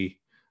be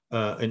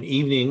an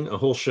evening, a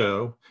whole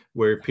show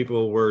where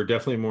people were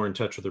definitely more in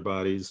touch with their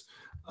bodies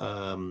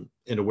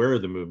and aware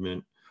of the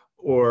movement,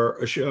 or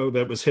a show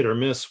that was hit or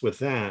miss with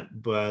that,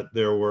 but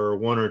there were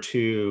 1 or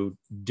 2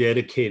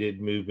 dedicated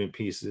movement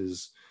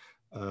pieces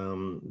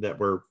that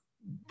were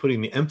putting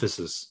the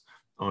emphasis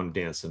on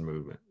dance and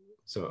movement.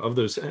 So of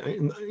those,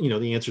 you know,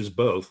 the answer is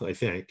both, I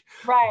think.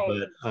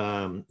 Right.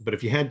 But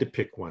if you had to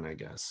pick one, I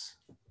guess.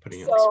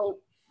 So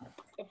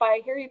if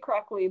I hear you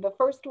correctly, the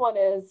first one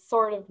is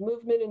sort of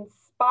movement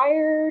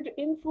inspired,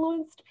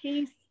 influenced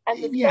piece.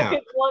 And the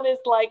second one is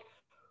like,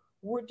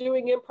 we're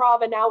doing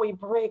improv and now we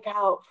break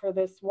out for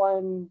this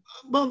one.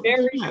 Well,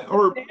 yeah.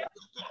 Or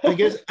I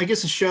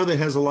guess a show that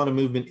has a lot of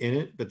movement in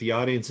it, but the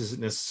audience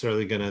isn't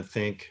necessarily going to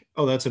think,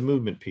 oh, that's a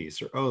movement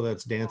piece, or oh,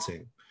 that's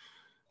dancing,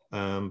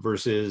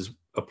 versus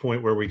a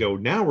point where we go,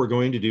 now we're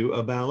going to do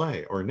a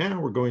ballet, or now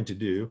we're going to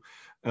do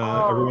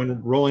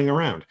everyone rolling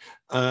around,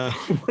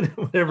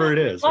 whatever it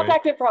is.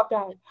 Contact improv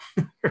time.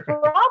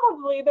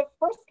 Probably the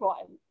first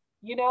one,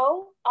 you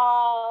know,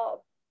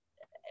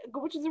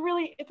 which is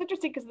it's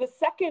interesting because the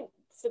second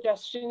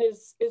suggestion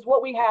is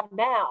what we have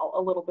now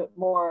a little bit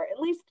more, at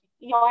least,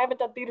 you know, I haven't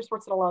done theater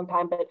sports in a long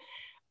time, but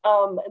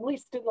at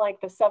least in like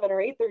the 7 or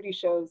 8:30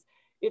 shows,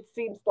 it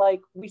seems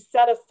like we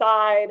set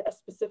aside a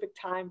specific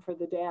time for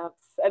the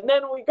dance and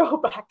then we go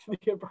back to the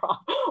improv,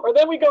 or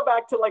then we go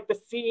back to like the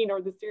scene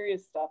or the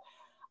serious stuff.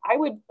 I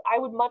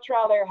would much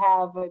rather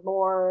have a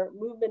more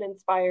movement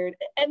inspired,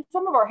 and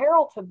some of our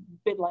heralds have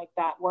been like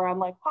that, where I'm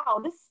like, wow,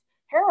 this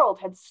herald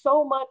had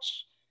so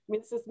much. I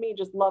mean, this is me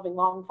just loving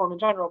long form in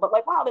general, but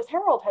like, wow, this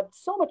herald had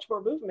so much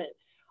more movement.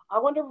 I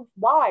wonder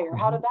why, or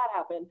how did that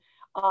happen?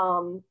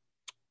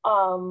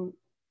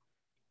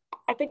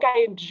 I think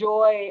I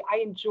enjoy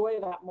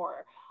that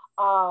more.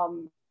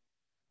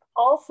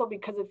 Also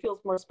because it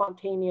feels more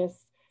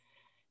spontaneous.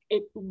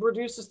 It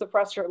reduces the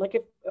pressure. Like,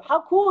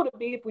 how cool would it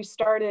be if we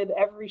started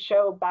every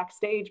show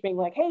backstage being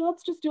like, hey,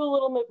 let's just do a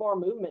little bit more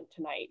movement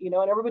tonight, you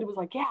know? And everybody was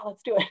like, yeah,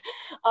 let's do it.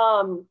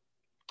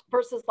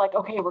 Versus like,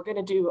 okay, we're going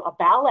to do a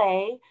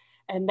ballet.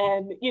 And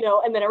then, you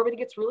know, and then everybody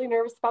gets really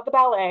nervous about the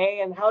ballet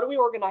and how do we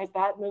organize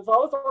that? And there's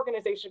always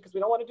organization because we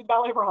don't want to do the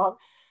ballet wrong.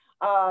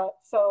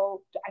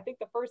 So I think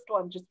the first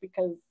one, just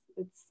because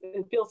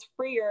it feels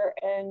freer,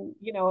 and,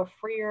 you know, a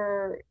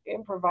freer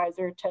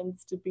improviser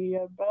tends to be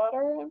a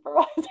better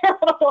improviser.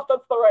 I don't know if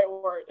that's the right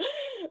word.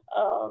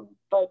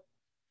 But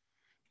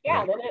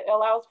yeah, then it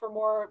allows for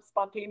more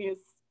spontaneous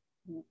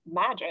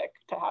magic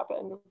to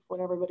happen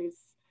when everybody's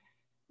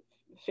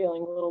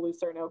feeling a little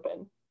looser and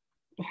open.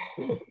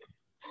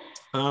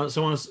 So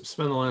I want to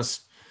spend the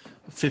last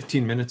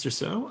 15 minutes or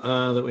so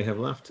that we have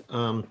left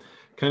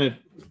kind of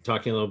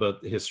talking a little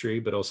about the history,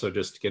 but also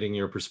just getting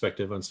your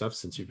perspective on stuff,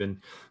 since you've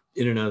been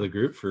in and out of the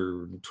group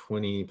for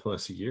 20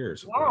 plus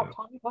years. Yeah,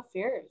 20 plus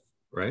years.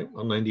 Right?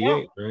 Well, 98,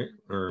 yeah. Right?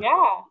 Or...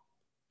 Yeah.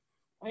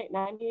 Right,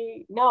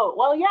 90. No,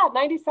 well, yeah,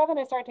 97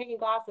 I started taking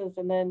classes,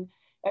 and then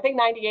I think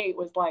 98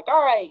 was like,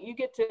 all right, you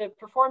get to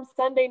perform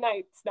Sunday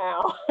nights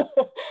now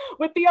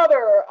with the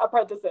other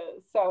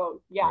apprentices.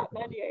 So yeah,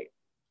 98.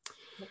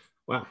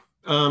 Wow.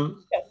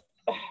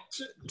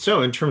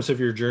 So in terms of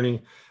your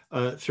journey,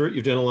 Through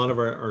you've done a lot of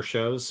our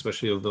shows,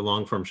 especially the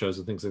long form shows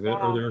and things like that.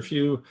 Are there a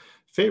few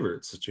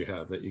favorites that you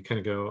have that you kind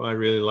of go, I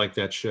really like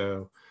that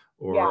show,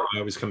 or I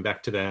always come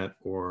back to that,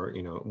 or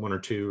one or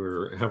two,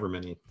 or however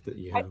many that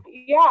you have?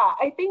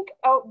 I think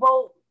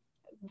well,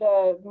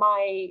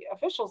 my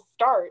official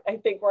start, I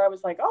think, where I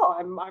was like, oh,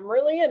 I'm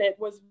really in it,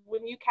 was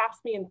when you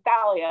cast me in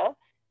Thalia.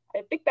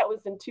 I think that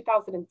was in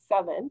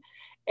 2007,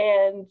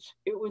 and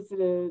it was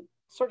a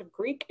sort of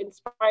Greek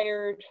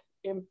inspired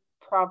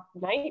improv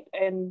night,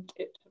 and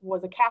it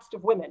was a cast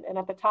of women. And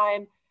at the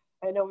time,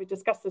 I know we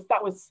discussed this,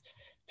 that was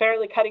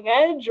fairly cutting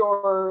edge,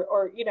 or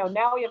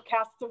now we have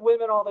casts of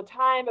women all the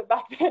time, but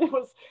back then it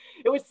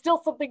was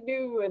still something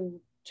new and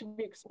to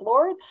be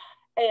explored.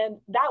 And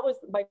that was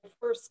my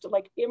first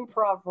like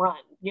improv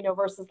run,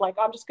 versus like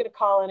I'm just going to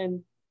call in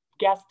and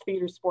guest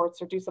theater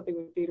sports or do something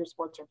with theater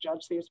sports or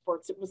judge theater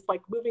sports. It was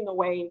like moving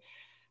away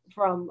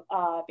from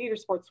theater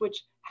sports,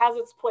 which has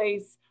its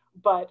place.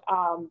 But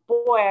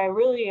boy, I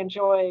really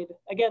enjoyed,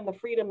 again, the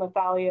freedom of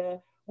Thalia.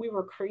 We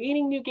were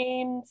creating new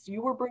games.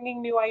 You were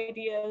bringing new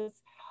ideas.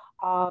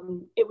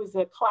 It was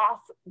a class.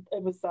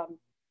 It was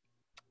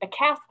a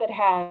cast that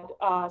had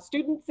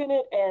students in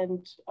it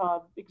and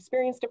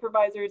experienced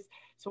improvisers.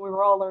 So we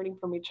were all learning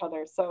from each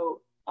other.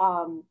 So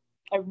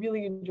I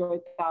really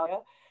enjoyed Thalia.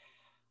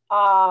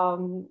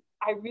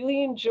 I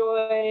really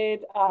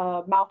enjoyed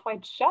Mouth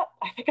Wide Shut.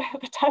 I think I have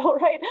the title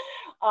right,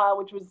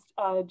 which was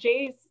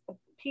Jay's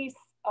piece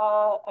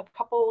a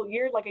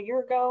year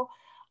ago.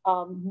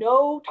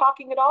 No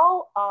talking at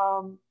all,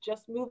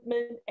 just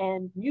movement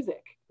and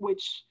music,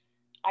 which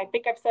I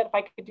think I've said if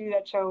I could do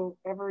that show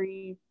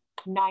every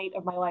night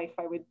of my life,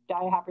 I would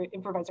die a happy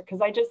improviser, because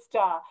I just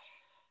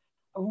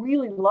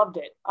really loved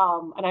it.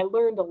 And I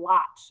learned a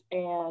lot.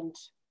 And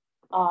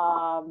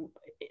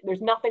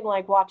there's nothing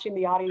like watching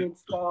the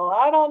audience go,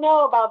 I don't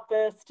know about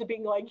this, to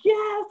being like,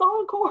 yes,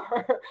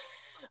 encore.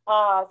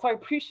 So I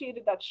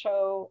appreciated that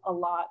show a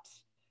lot.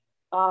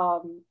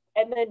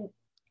 And then,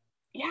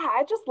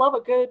 I just love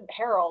a good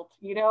Herald.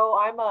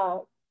 I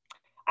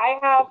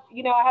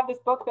have this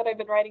book that I've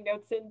been writing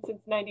notes in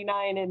since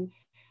 '99, and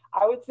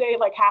I would say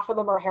like half of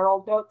them are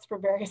Herald notes for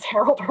various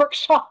Herald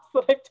workshops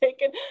that I've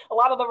taken. A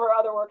lot of them are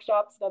other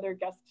workshops and other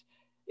guest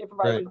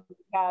improvisers we've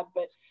had,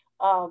 but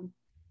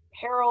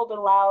Herald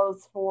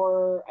allows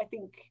for, I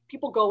think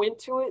people go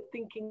into it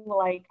thinking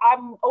like,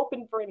 I'm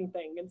open for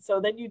anything. And so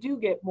then you do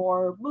get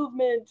more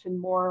movement and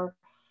more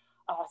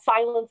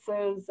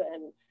silences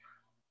and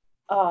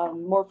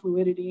more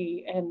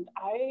fluidity. And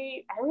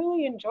I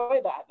really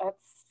enjoy that.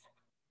 That's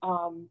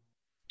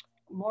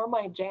more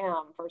my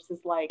jam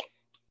versus like,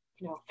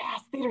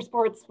 fast theater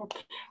sports.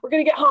 We're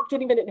going to get honked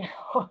any minute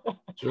now.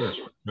 Sure,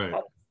 right.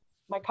 That's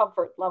my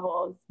comfort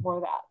level is more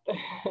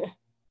that.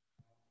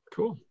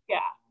 Cool. Yeah.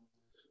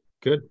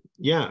 Good.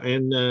 Yeah.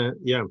 And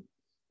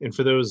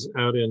for those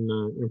out in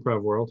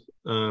improv world,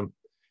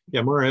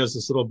 Mara has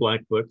this little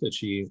black book that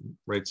she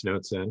writes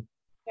notes in.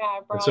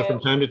 Yeah, and so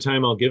from time to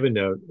time, I'll give a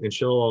note, and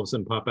she'll all of a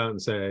sudden pop out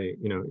and say,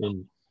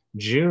 in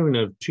June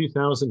of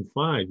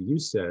 2005, you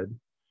said,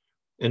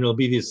 and it'll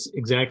be this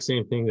exact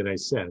same thing that I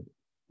said.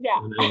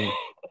 Yeah.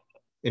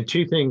 And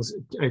two things,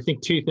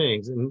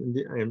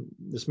 and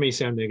this may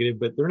sound negative,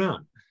 but they're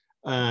not.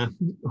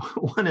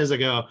 One is I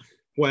go,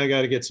 I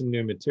got to get some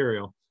new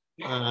material.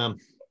 And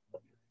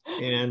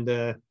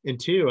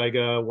two, I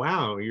go,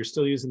 wow, you're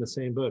still using the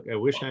same book. I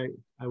wish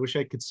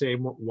I could say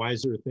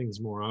wiser things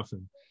more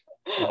often.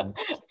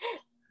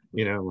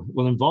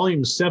 Well, in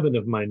volume 7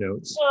 of my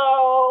notes.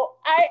 So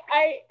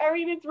I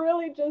mean, it's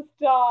really just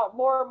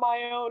more of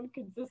my own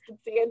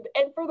consistency.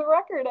 And for the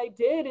record, I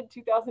did in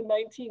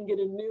 2019 get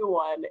a new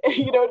one.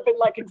 It'd been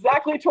like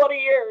exactly 20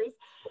 years.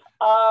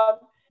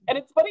 And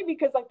it's funny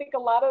because I think a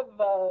lot of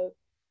a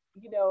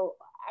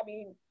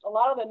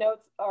lot of the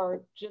notes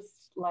are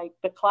just like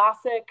the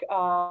classic,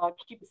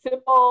 keep it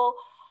simple,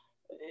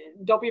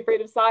 don't be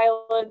afraid of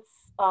silence,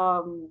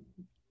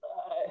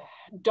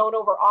 don't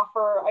over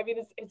offer. I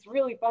mean, it's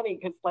really funny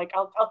because like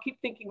I'll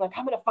keep thinking like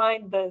I'm going to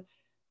find the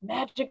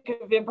magic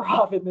of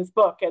improv in this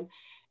book, and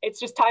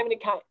it's just time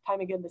and time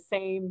again the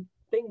same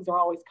things are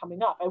always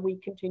coming up, and we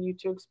continue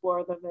to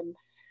explore them and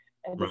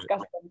discuss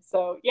them.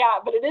 So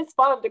but it is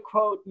fun to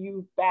quote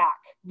you back,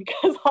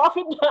 because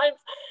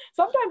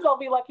sometimes I'll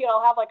be lucky and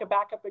I'll have like a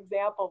backup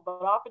example, but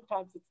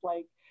oftentimes it's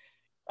like,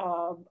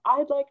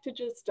 I'd like to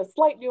just a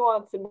slight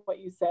nuance in what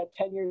you said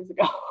 10 years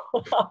ago.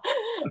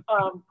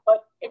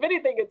 But if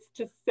anything, it's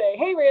to say,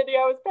 hey, Randy,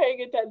 I was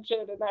paying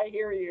attention and I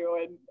hear you.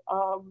 And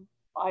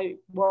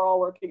we're all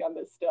working on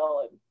this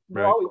still. And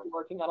we'll always be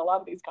working on a lot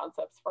of these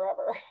concepts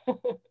forever.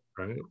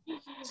 Right.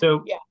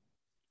 So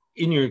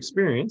in your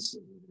experience,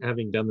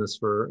 having done this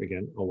for,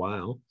 again, a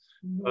while,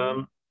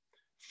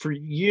 for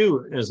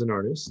you as an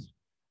artist,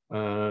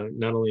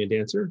 not only a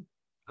dancer,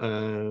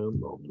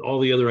 all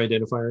the other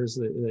identifiers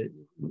that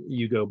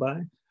you go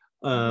by,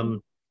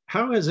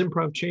 how has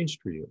improv changed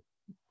for you?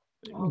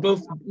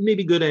 Both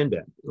maybe good and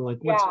bad. Like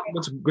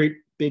what's a great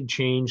big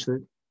change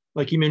that,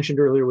 like you mentioned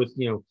earlier with,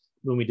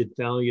 when we did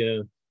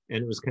Thalia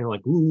and it was kind of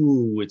like,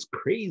 ooh, it's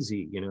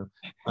crazy,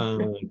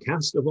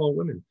 cast of all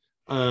women.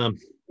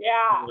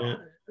 Yeah.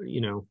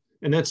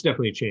 And that's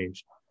definitely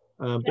changed.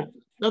 But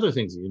other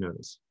things that you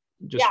notice,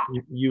 just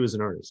you as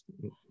an artist.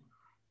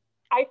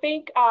 I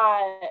think,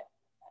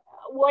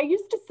 well, I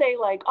used to say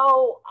like,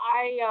 oh,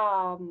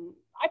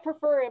 I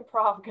prefer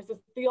improv because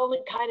it's the only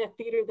kind of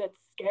theater that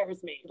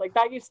scares me. Like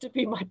that used to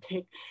be my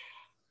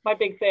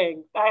big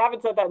thing. I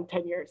haven't said that in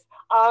 10 years.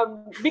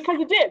 Because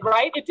it did,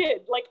 right? It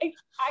did. Like I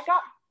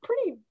got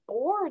pretty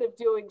bored of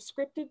doing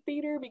scripted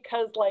theater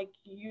because like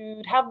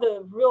you'd have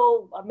the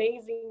real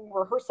amazing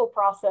rehearsal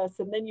process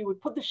and then you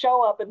would put the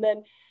show up and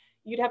then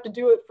you'd have to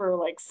do it for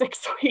like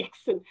 6 weeks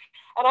and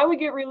I would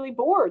get really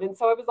bored. And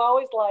so I was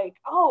always like,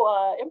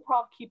 oh,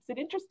 improv keeps it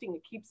interesting.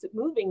 It keeps it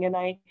moving. And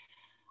I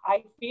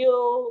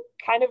feel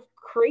kind of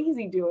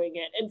crazy doing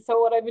it. And so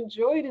what I've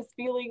enjoyed is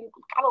feeling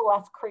kind of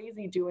less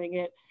crazy doing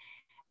it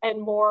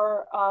and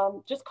more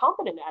just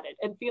confident at it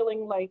and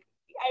feeling like,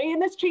 I mean,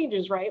 this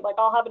changes, right? Like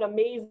I'll have an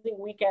amazing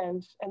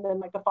weekend and then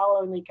like the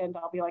following weekend,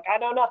 I'll be like, I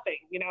know nothing,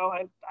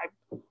 I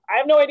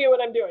have no idea what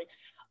I'm doing.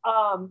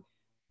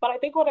 But I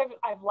think what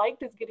I've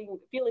liked is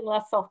feeling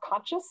less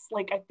self-conscious.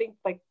 Like I think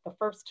like the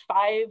first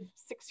 5-6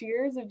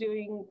 years of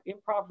doing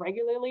improv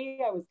regularly,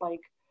 I was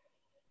like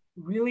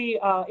really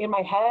in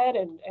my head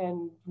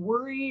and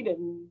worried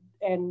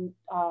and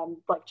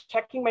like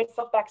checking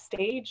myself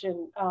backstage.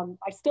 And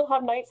I still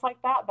have nights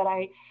like that, but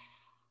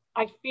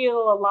I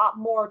feel a lot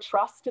more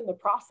trust in the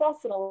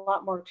process and a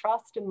lot more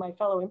trust in my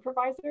fellow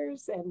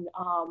improvisers and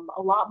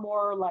a lot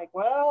more like,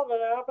 well,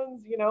 that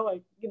happens,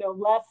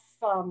 less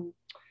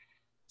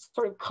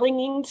sort of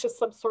clinging to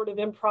some sort of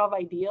improv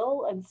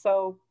ideal. And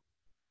so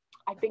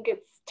I think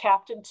it's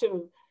tapped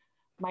into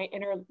my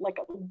inner, like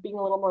being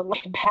a little more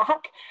laid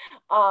back,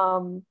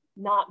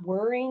 not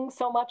worrying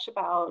so much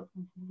about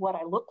what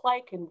I look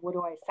like and what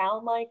do I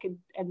sound like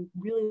and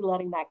really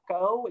letting that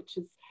go, which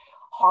is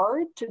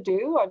hard to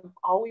do. I'm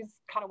always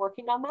kind of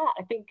working on that.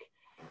 I think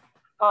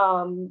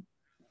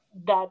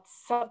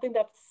that's something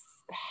that's,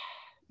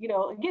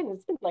 again,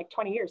 it's been like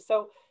 20 years.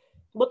 So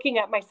looking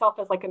at myself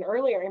as like an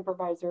earlier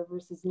improviser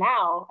versus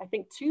now, I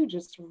think too,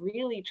 just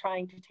really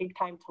trying to take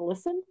time to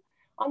listen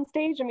on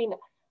stage. I mean,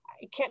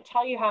 I can't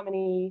tell you how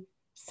many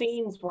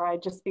scenes where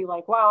I'd just be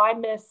like, wow, I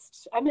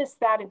missed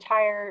that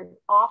entire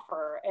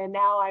offer. And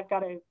now I've got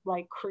to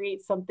like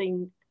create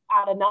something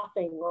out of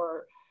nothing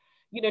or,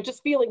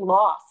 just feeling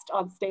lost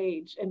on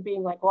stage and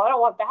being like, well, I don't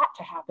want that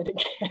to happen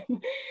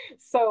again.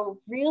 So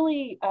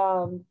really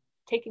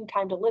taking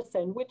time to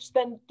listen, which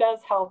then does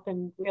help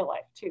in real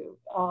life too.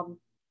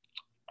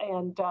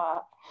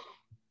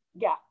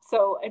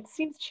 So it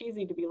seems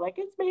cheesy to be like,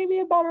 it's maybe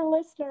a better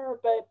listener,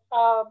 but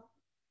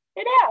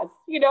it has,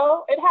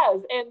 it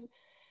has. And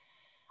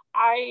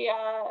I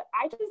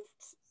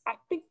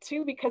think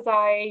too, because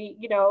I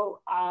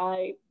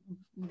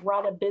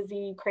run a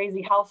busy,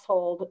 crazy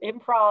household,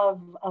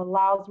 improv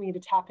allows me to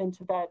tap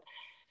into that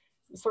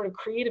sort of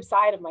creative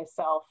side of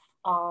myself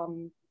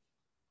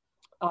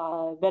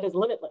that is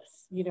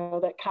limitless,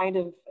 that kind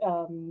of,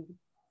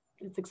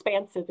 it's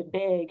expansive and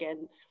big.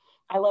 And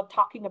I love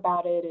talking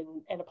about it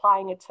and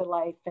applying it to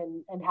life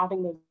and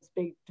having those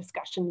big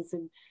discussions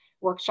and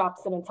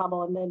workshops and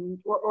ensemble, and then,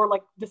 or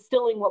like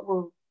distilling what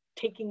we're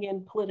taking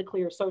in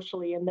politically or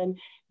socially, and then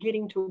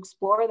getting to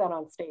explore that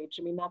on stage.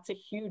 I mean, that's a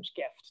huge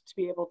gift to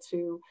be able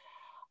to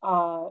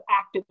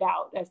act it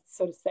out, as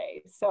so to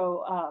say.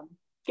 So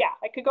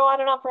I could go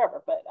on and on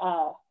forever, but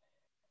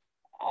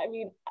I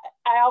mean,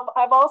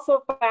 I've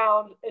also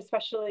found,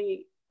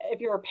 especially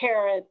if you're a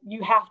parent,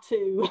 you have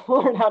to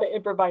learn how to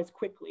improvise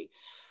quickly.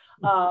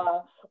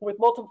 With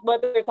multiple,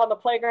 whether it's on the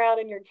playground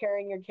and you're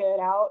carrying your kid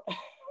out,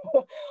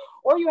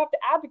 or you have to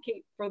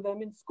advocate for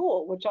them in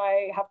school, which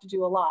I have to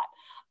do a lot.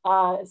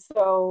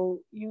 So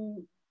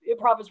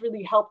improv has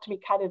really helped me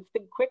kind of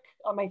think quick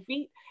on my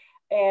feet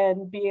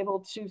and be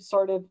able to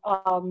sort of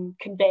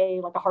convey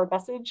like a hard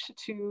message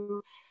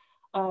to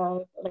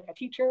like a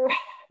teacher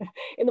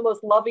in the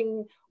most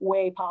loving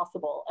way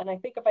possible. And I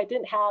think if I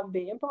didn't have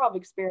the improv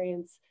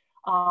experience,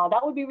 that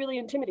would be really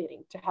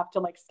intimidating to have to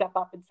like step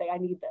up and say, I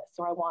need this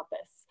or I want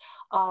this.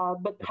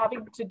 But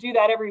having to do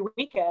that every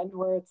weekend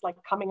where it's like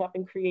coming up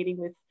and creating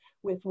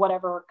with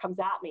whatever comes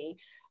at me,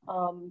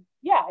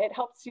 it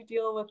helps you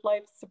deal with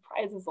life's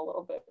surprises a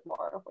little bit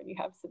more when you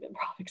have some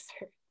improv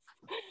experience.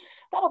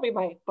 That'll be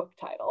my book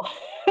title.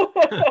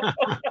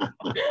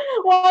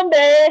 One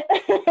day.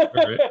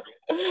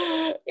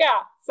 Right. Yeah.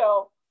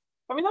 So,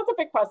 I mean, that's a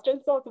big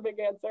question. So it's a big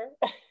answer.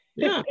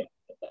 Yeah.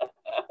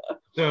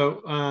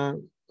 So,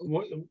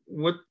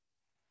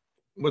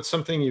 what's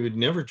something you would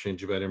never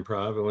change about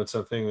improv, and what's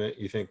something that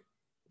you think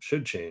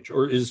should change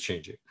or is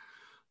changing?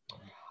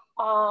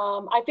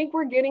 I think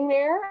we're getting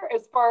there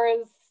as far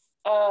as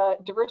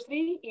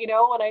diversity.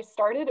 When I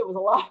started, it was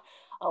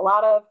a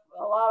lot of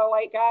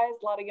white guys,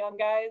 a lot of young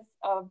guys.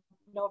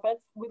 No offense,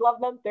 we love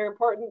them; they're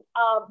important.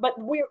 But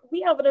we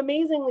have an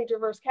amazingly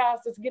diverse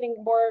cast. It's getting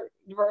more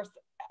diverse.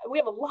 We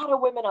have a lot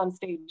of women on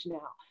stage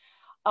now,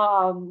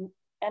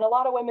 and a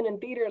lot of women in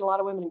theater, and a lot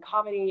of women in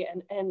comedy,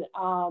 and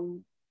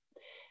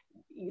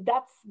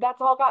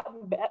that's all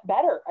gotten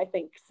better, I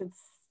think, since,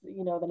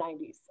 you know, the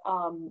 90s.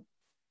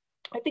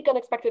 I think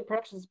Unexpected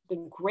Productions has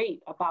been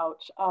great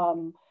about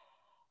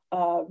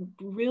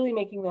really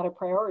making that a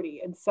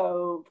priority. And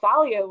so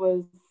Thalia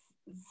was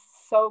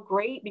so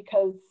great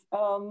because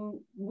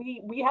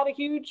we had a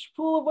huge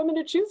pool of women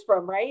to choose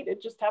from, right?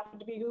 It just happened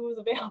to be who was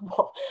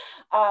available.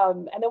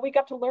 And then we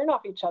got to learn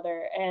off each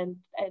other. And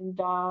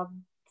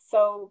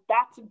so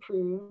that's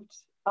improved.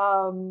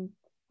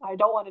 I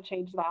don't want to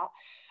change that.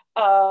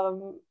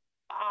 I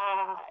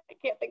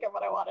can't think of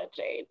what I want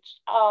to change.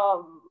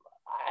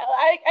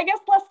 I guess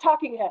less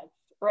talking heads,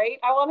 right?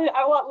 I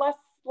want less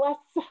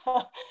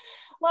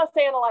less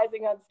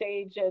analyzing on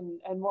stage and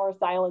more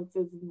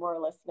silences and more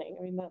listening.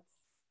 I mean,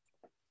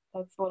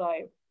 that's what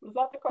was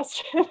that the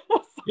question?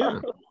 Yeah.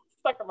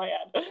 Stuck in my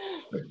head.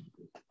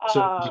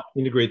 So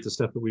integrate the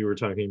stuff that we were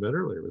talking about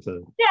earlier with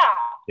the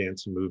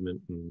dance and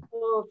movement and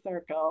full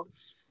circle.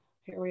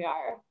 Here we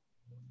are.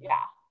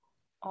 Yeah.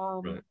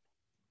 Right.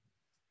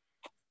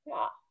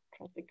 Yeah.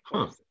 I think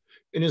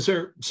and is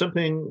there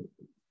something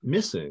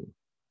missing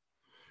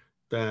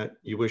that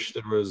you wish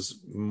there was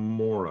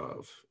more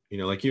of? You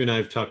know, like you and I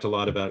have talked a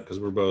lot about, because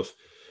we're both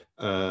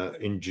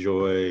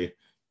enjoy,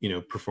 you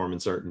know,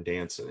 performance art and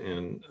dance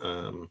and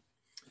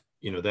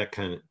you know, that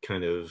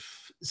kind of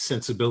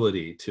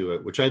sensibility to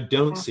it, which I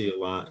don't see a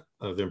lot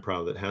of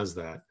improv that has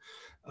that.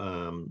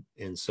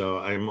 And so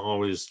I'm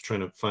always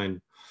trying to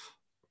find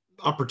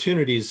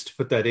opportunities to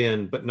put that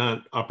in, but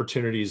not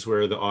opportunities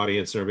where the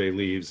audience and everybody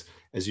leaves,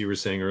 as you were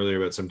saying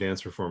earlier about some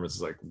dance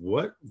performances, like,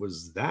 what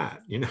was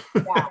that? You know,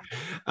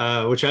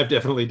 which I've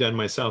definitely done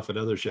myself at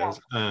other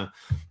shows,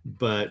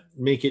 but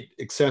make it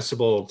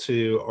accessible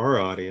to our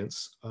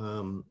audience,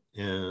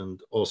 and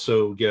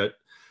also get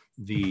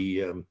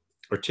the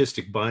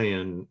artistic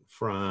buy-in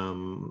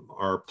from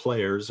our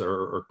players,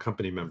 our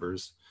company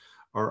members,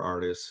 our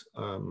artists.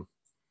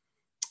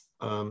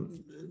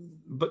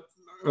 But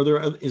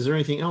is there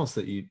anything else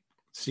that you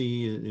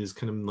see is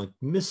kind of like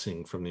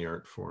missing from the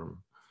art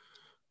form?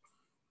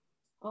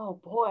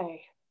 Oh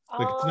boy.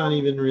 Like it's not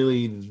even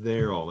really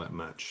there all that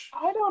much.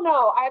 I don't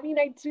know. I mean,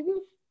 I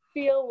do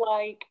feel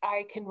like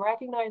I can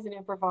recognize an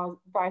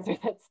improviser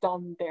that's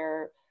done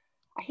their,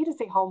 I hate to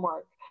say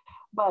homework,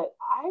 but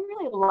I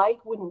really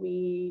like when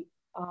we,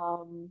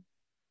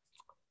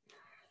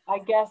 I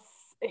guess,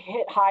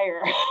 hit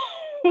higher.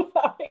 If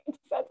that makes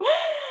sense.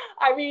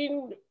 I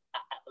mean,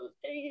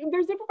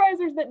 there's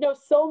improvisers that know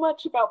so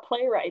much about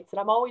playwrights, and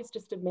I'm always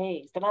just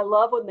amazed. And I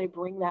love when they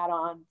bring that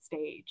on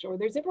stage. Or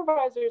there's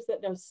improvisers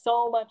that know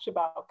so much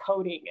about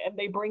coding, and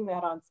they bring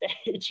that on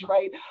stage,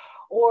 right?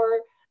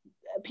 Or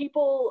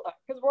people,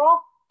 because we're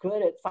all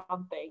good at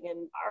something,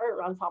 and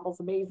our ensemble's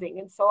amazing.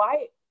 And so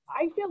I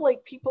feel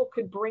like people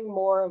could bring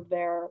more of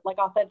their like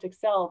authentic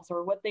selves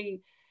or what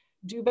they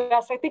do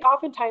best. I think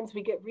oftentimes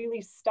we get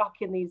really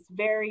stuck in these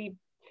very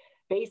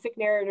basic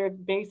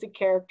narrative, basic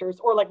characters,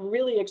 or like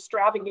really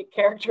extravagant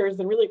characters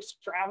and really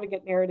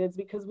extravagant narratives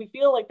because we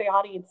feel like the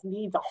audience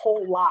needs a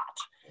whole lot.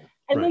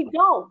 And they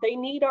don't. They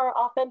need our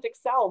authentic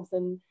selves,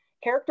 and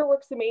character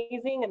work's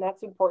amazing and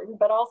that's important.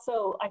 But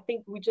also I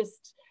think we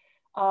just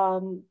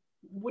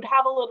would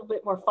have a little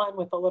bit more fun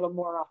with a little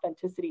more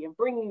authenticity of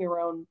bringing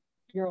your own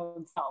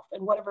self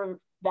and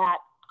whatever that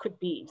could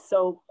be.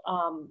 So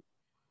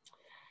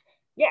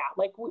yeah,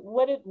 like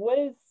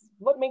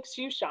what makes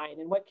you shine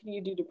and what can you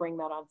do to bring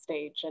that on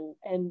stage?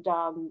 And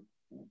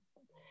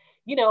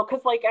you know,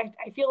 because like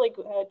I feel like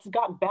it's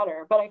gotten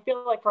better, but I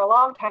feel like for a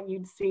long time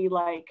you'd see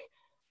like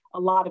a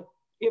lot of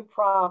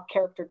improv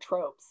character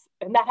tropes,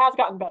 and that has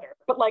gotten better.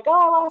 But like, oh,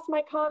 I lost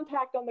my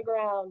contact on the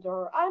ground,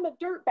 or I'm a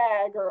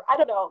dirtbag, or I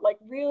don't know, like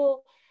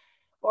real,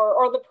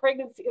 or the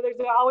pregnancy. There's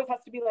always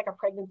has to be like a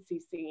pregnancy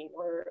scene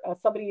where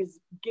somebody is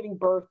giving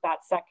birth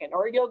that second,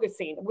 or a yoga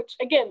scene, which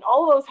again,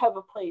 all of those have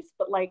a place,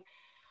 but like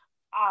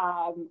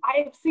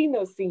I've seen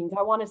those scenes.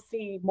 I want to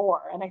see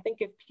more. And I think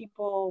if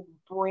people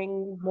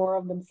bring more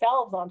of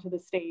themselves onto the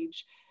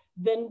stage,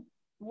 then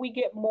we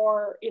get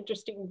more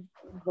interesting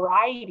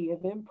variety of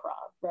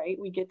improv, right?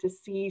 We get to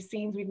see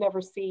scenes we've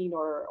never seen,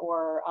 or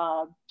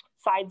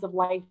sides of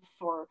life,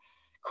 or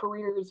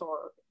careers,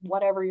 or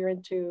whatever you're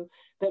into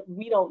that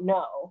we don't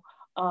know.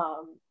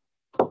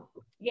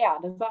 Yeah,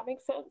 does that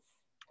make sense?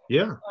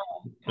 Yeah,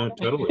 no,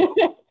 totally.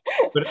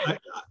 But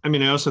I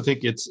mean, I also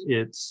think it's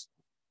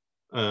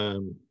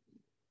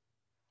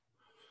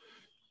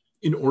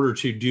in order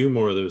to do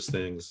more of those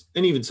things,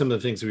 and even some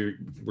of the things we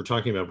were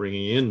talking about,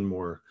 bringing in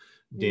more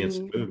dance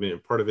and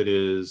movement, part of it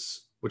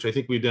is, which I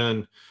think we've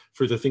done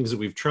for the things that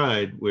we've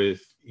tried with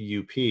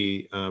UP,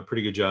 a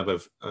pretty good job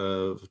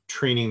of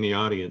training the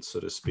audience, so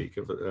to speak,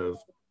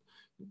 of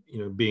you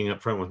know, being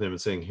upfront with them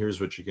and saying,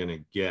 here's what you're going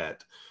to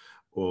get.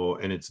 Well,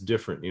 and it's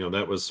different. You know,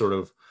 that was sort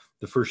of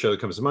the first show that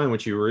comes to mind,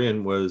 which you were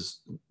in, was,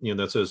 you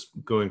know, that's us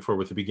going forward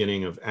with the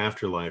beginning of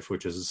Afterlife,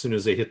 which is as soon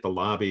as they hit the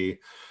lobby,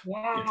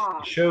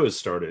 the show has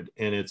started,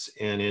 and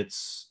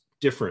it's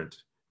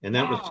different. And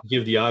that was to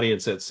give the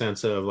audience that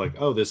sense of like,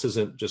 oh, this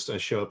isn't just I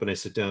show up and I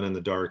sit down in the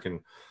dark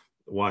and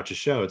watch a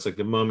show. It's like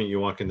the moment you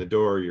walk in the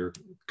door, you're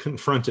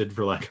confronted,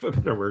 for lack of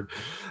a better word,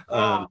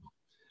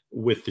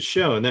 with the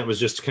show. And that was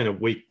just to kind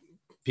of wake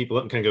people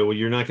up and kind of go, well,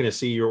 you're not going to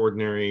see your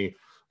ordinary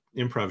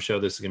improv show.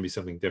 This is going to be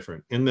something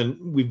different. And then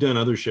we've done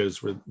other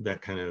shows where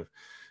that kind of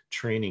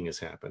training has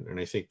happened. And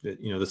I think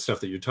that, you know, the stuff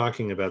that you're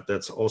talking about,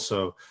 that's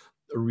also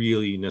a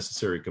really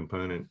necessary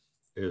component,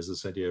 is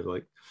this idea of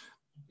like,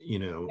 you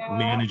know,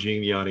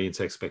 managing the audience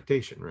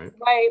expectation, right?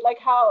 Right. Like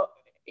how,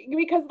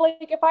 because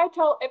like if I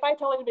tell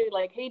anybody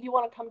like, hey, do you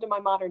want to come to my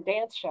modern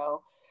dance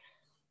show?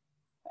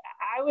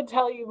 I would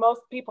tell you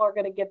most people are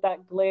going to get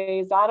that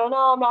glazed, I don't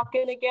know, I'm not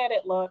going to get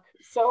it look.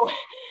 So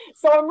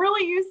I'm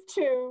really used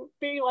to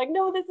being like,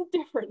 no, this is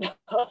different.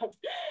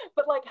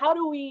 But like, how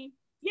do we,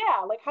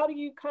 like, how do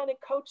you kind of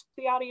coach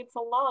the audience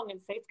along and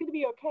say, it's going to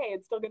be okay,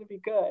 it's still going to be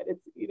good.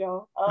 It's, you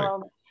know,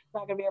 it's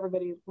not going to be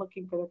everybody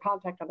looking for their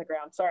contact on the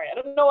ground. Sorry, I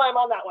don't know why I'm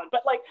on that one,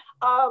 but like,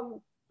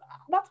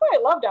 that's what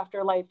I loved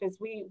Afterlife, is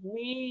we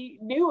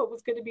knew it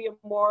was going to be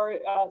a more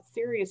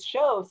serious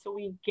show, so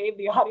we gave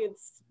the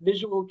audience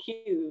visual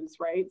cues,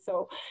 right?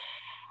 So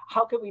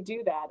how could we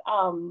do that?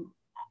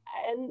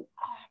 And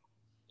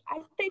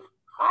I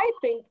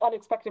think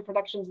Unexpected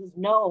Productions is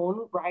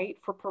known, right,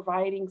 for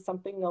providing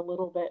something a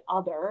little bit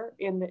other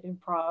in the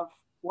improv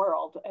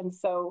world. And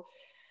so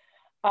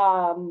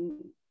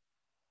and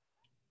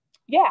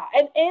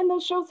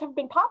those shows have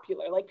been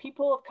popular. Like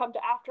people have come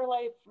to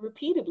Afterlife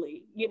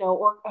repeatedly, you know,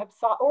 or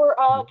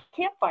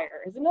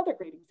Campfire is another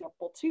great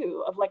example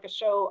too, of like a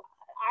show.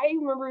 I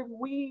remember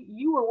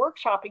you were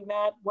workshopping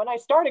that when I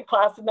started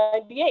class in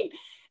 '98,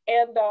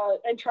 and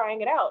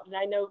trying it out. And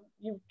I know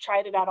you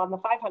tried it out on the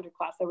 500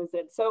 class I was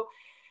in. So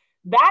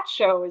that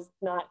show is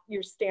not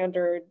your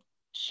standard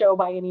show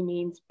by any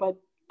means, but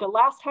the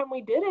last time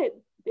we did it,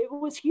 it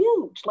was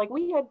huge. Like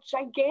we had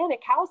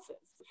gigantic houses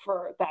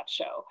for that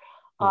show.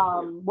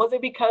 Was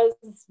it because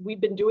we've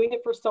been doing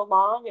it for so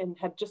long and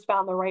have just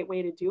found the right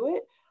way to do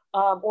it?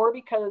 Or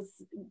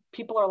because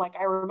people are like,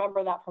 I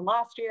remember that from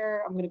last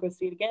year, I'm going to go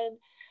see it again.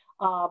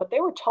 But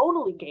they were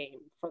totally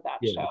game for that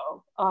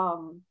show.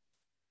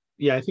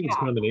 I think it's a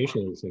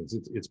combination of these things.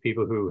 It's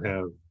people who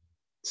have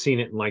seen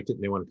it and liked it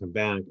and they want to come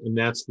back. And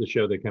that's the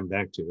show they come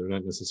back to. They're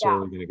not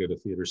necessarily going to go to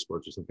theater,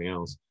 sports, or something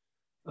else.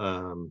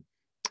 And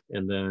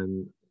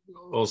then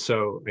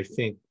also,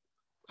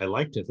 I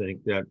like to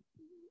think that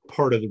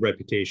part of the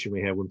reputation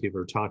we have when people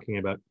are talking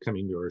about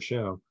coming to our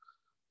show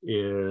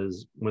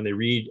is when they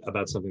read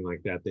about something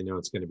like that, they know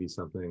it's going to be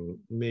something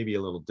maybe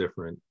a little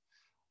different.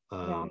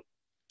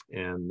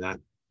 And that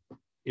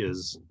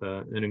is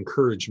an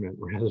encouragement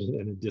rather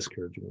than a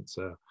discouragement.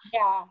 So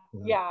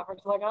we're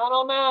just like, I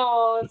don't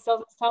know, it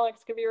doesn't sound like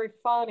it's gonna be very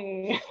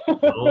funny.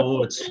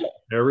 Oh, it's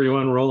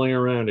everyone rolling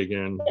around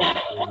again.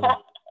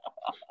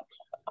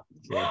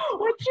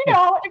 Which, you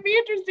know, it'd be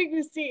interesting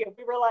to see if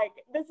we were like,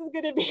 this is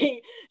going to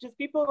be just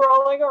people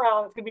rolling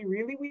around. It's going to be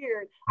really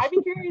weird. I'd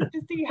be curious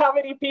to see how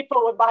many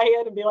people would buy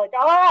in and be like,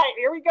 all right,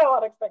 here we go,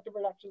 Unexpected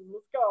Productions,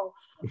 let's go.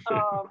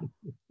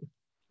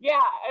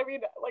 I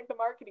mean, like the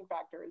marketing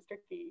factor is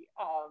tricky.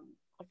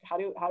 Like how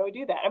do I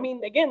do that? I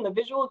mean, again, the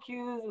visual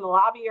cues in the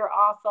lobby are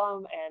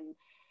awesome. And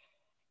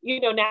you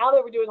know, now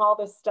that we're doing all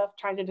this stuff,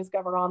 trying to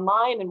discover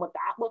online and what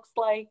that looks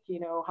like, you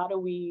know, how do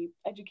we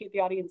educate the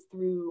audience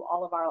through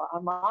all of our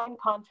online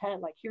content?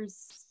 Like, here's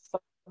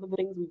some of the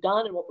things we've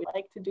done and what we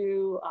like to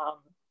do.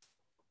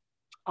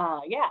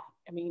 I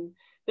mean,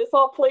 this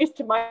all plays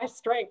to my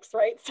strengths,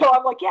 right? So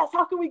I'm like, yes,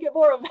 how can we get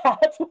more of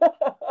that?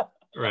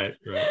 Right.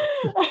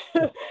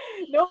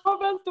 No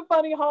offense to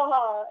funny,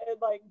 haha,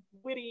 and like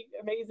witty,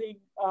 amazing,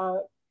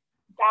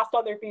 fast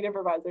on their feet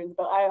improvisers,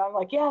 but I'm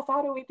like, yes,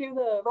 how do we do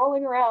the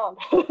rolling around?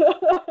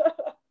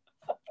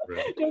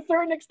 Right. To a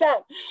certain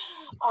extent.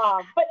 But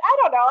I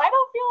don't know. I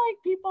don't feel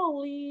like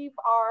people leave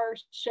our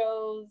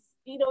shows,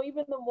 you know,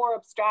 even the more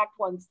abstract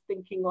ones,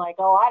 thinking like,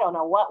 oh, I don't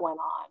know what went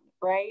on,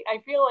 right? I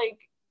feel like,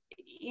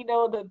 you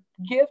know, the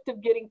gift of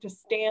getting to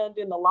stand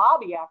in the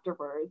lobby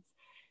afterwards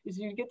is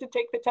you get to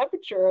take the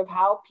temperature of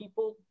how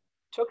people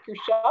took your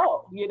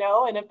show, you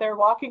know, and if they're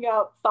walking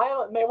out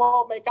silent and they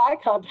won't make eye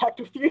contact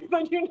with you,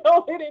 then you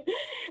know they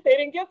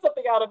didn't get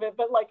something out of it.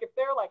 But like if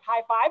they're like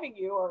high-fiving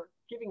you or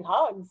giving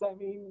hugs, I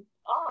mean,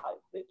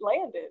 it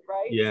landed,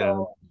 right? Yeah.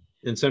 So,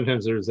 and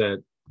sometimes there's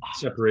that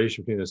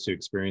separation between those two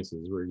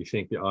experiences where you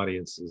think the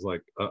audience is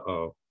like,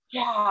 uh-oh.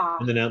 Yeah.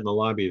 And then out in the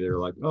lobby, they're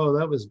like, oh,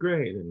 that was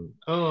great. And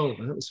oh,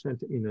 that was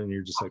fantastic. You know, and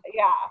you're just like,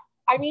 yeah.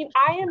 I mean,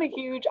 I am a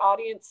huge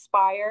audience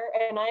spire,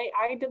 and I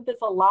did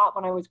this a lot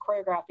when I was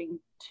choreographing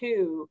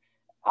too.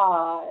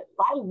 I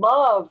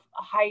love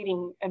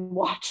hiding and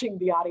watching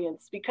the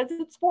audience because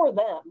it's for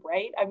them,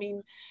 right? I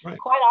mean,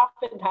 quite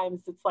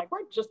oftentimes it's like, we're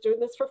just doing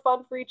this for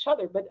fun for each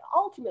other, but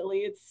ultimately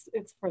it's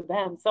for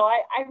them. So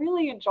I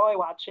really enjoy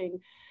watching,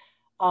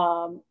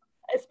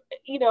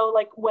 you know,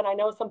 like when I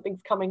know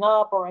something's coming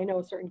up or I know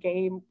a certain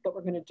game that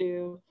we're going to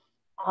do,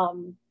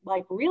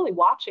 like really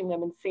watching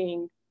them and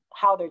seeing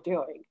how they're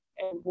doing.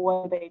 and what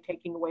are they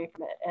taking away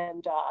from it?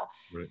 And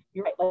Right.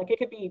 you're right, like it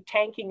could be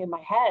tanking in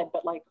my head,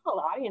 but like, oh,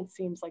 the audience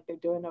seems like they're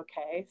doing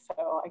okay.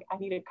 So I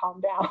need to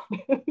calm down,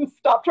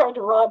 stop trying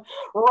to run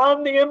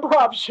the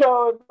improv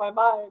show in my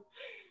mind.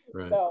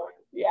 Right. So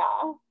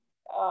yeah,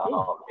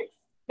 Cool.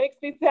 makes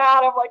me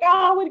sad. I'm like,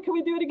 oh, when can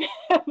we do it again?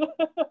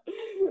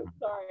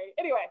 Sorry.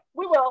 Anyway,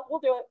 we'll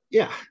do it.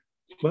 Yeah.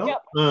 Well,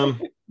 Yep.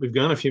 we've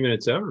gone a few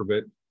minutes over,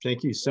 but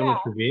thank you so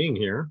much for being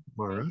here,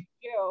 Mara, Thank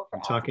you for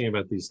and talking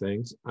about these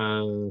things.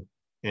 And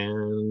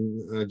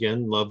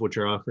again, love what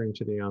you're offering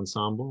to the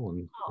ensemble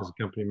and as a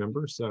company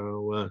member.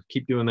 So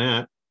keep doing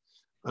that.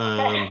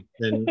 And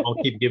I'll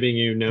keep giving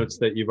you notes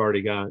that you've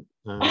already got.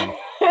 I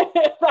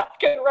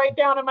can write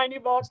down in my new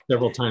book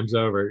several times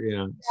over.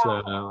 Yeah.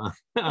 So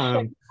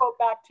quote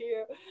back to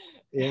you.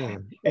 Yeah.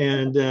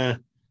 And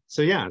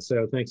so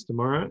thanks to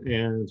Mara,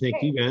 and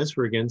thank you guys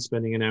for again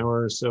spending an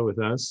hour or so with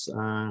us.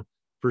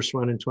 First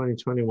one in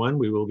 2021.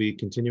 We will be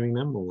continuing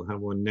them. We'll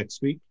have one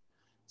next week.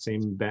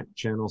 Same bat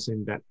channel,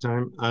 same bat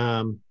time.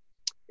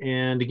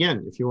 And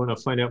again, if you want to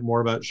find out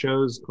more about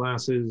shows,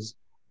 classes,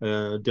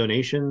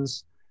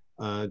 donations,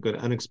 go to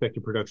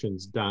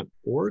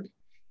unexpectedproductions.org.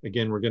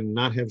 Again, we're going to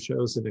not have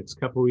shows the next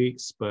couple of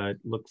weeks, but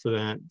look for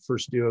that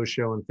first duo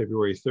show on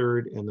February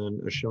 3rd and then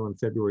a show on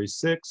February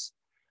 6th.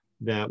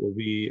 That will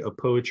be a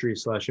poetry /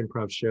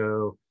 improv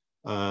show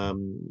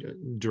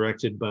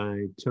directed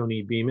by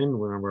Tony Beeman,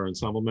 one of our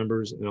ensemble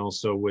members, and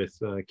also with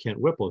Kent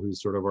Whipple, who's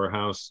sort of our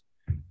house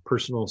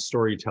personal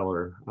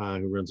storyteller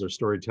who runs our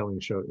storytelling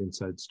show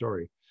Inside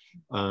Story.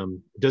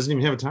 It doesn't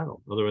even have a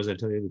title, otherwise I'd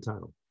tell you the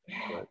title.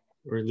 But,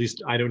 or at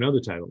least I don't know the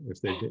title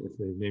if they've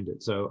named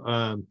it. So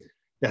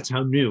that's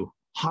how new,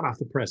 hot off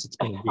the press it's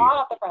going to be.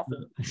 Hot off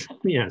the press.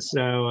 Yeah,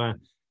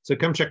 so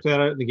come check that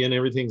out. And again,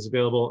 everything's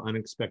available on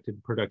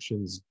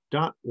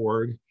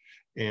unexpectedproductions.org.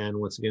 And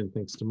once again,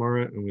 thanks to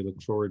Mara, and we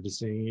look forward to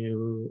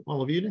seeing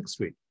all of you next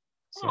week.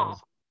 So,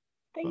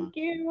 Thank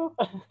you.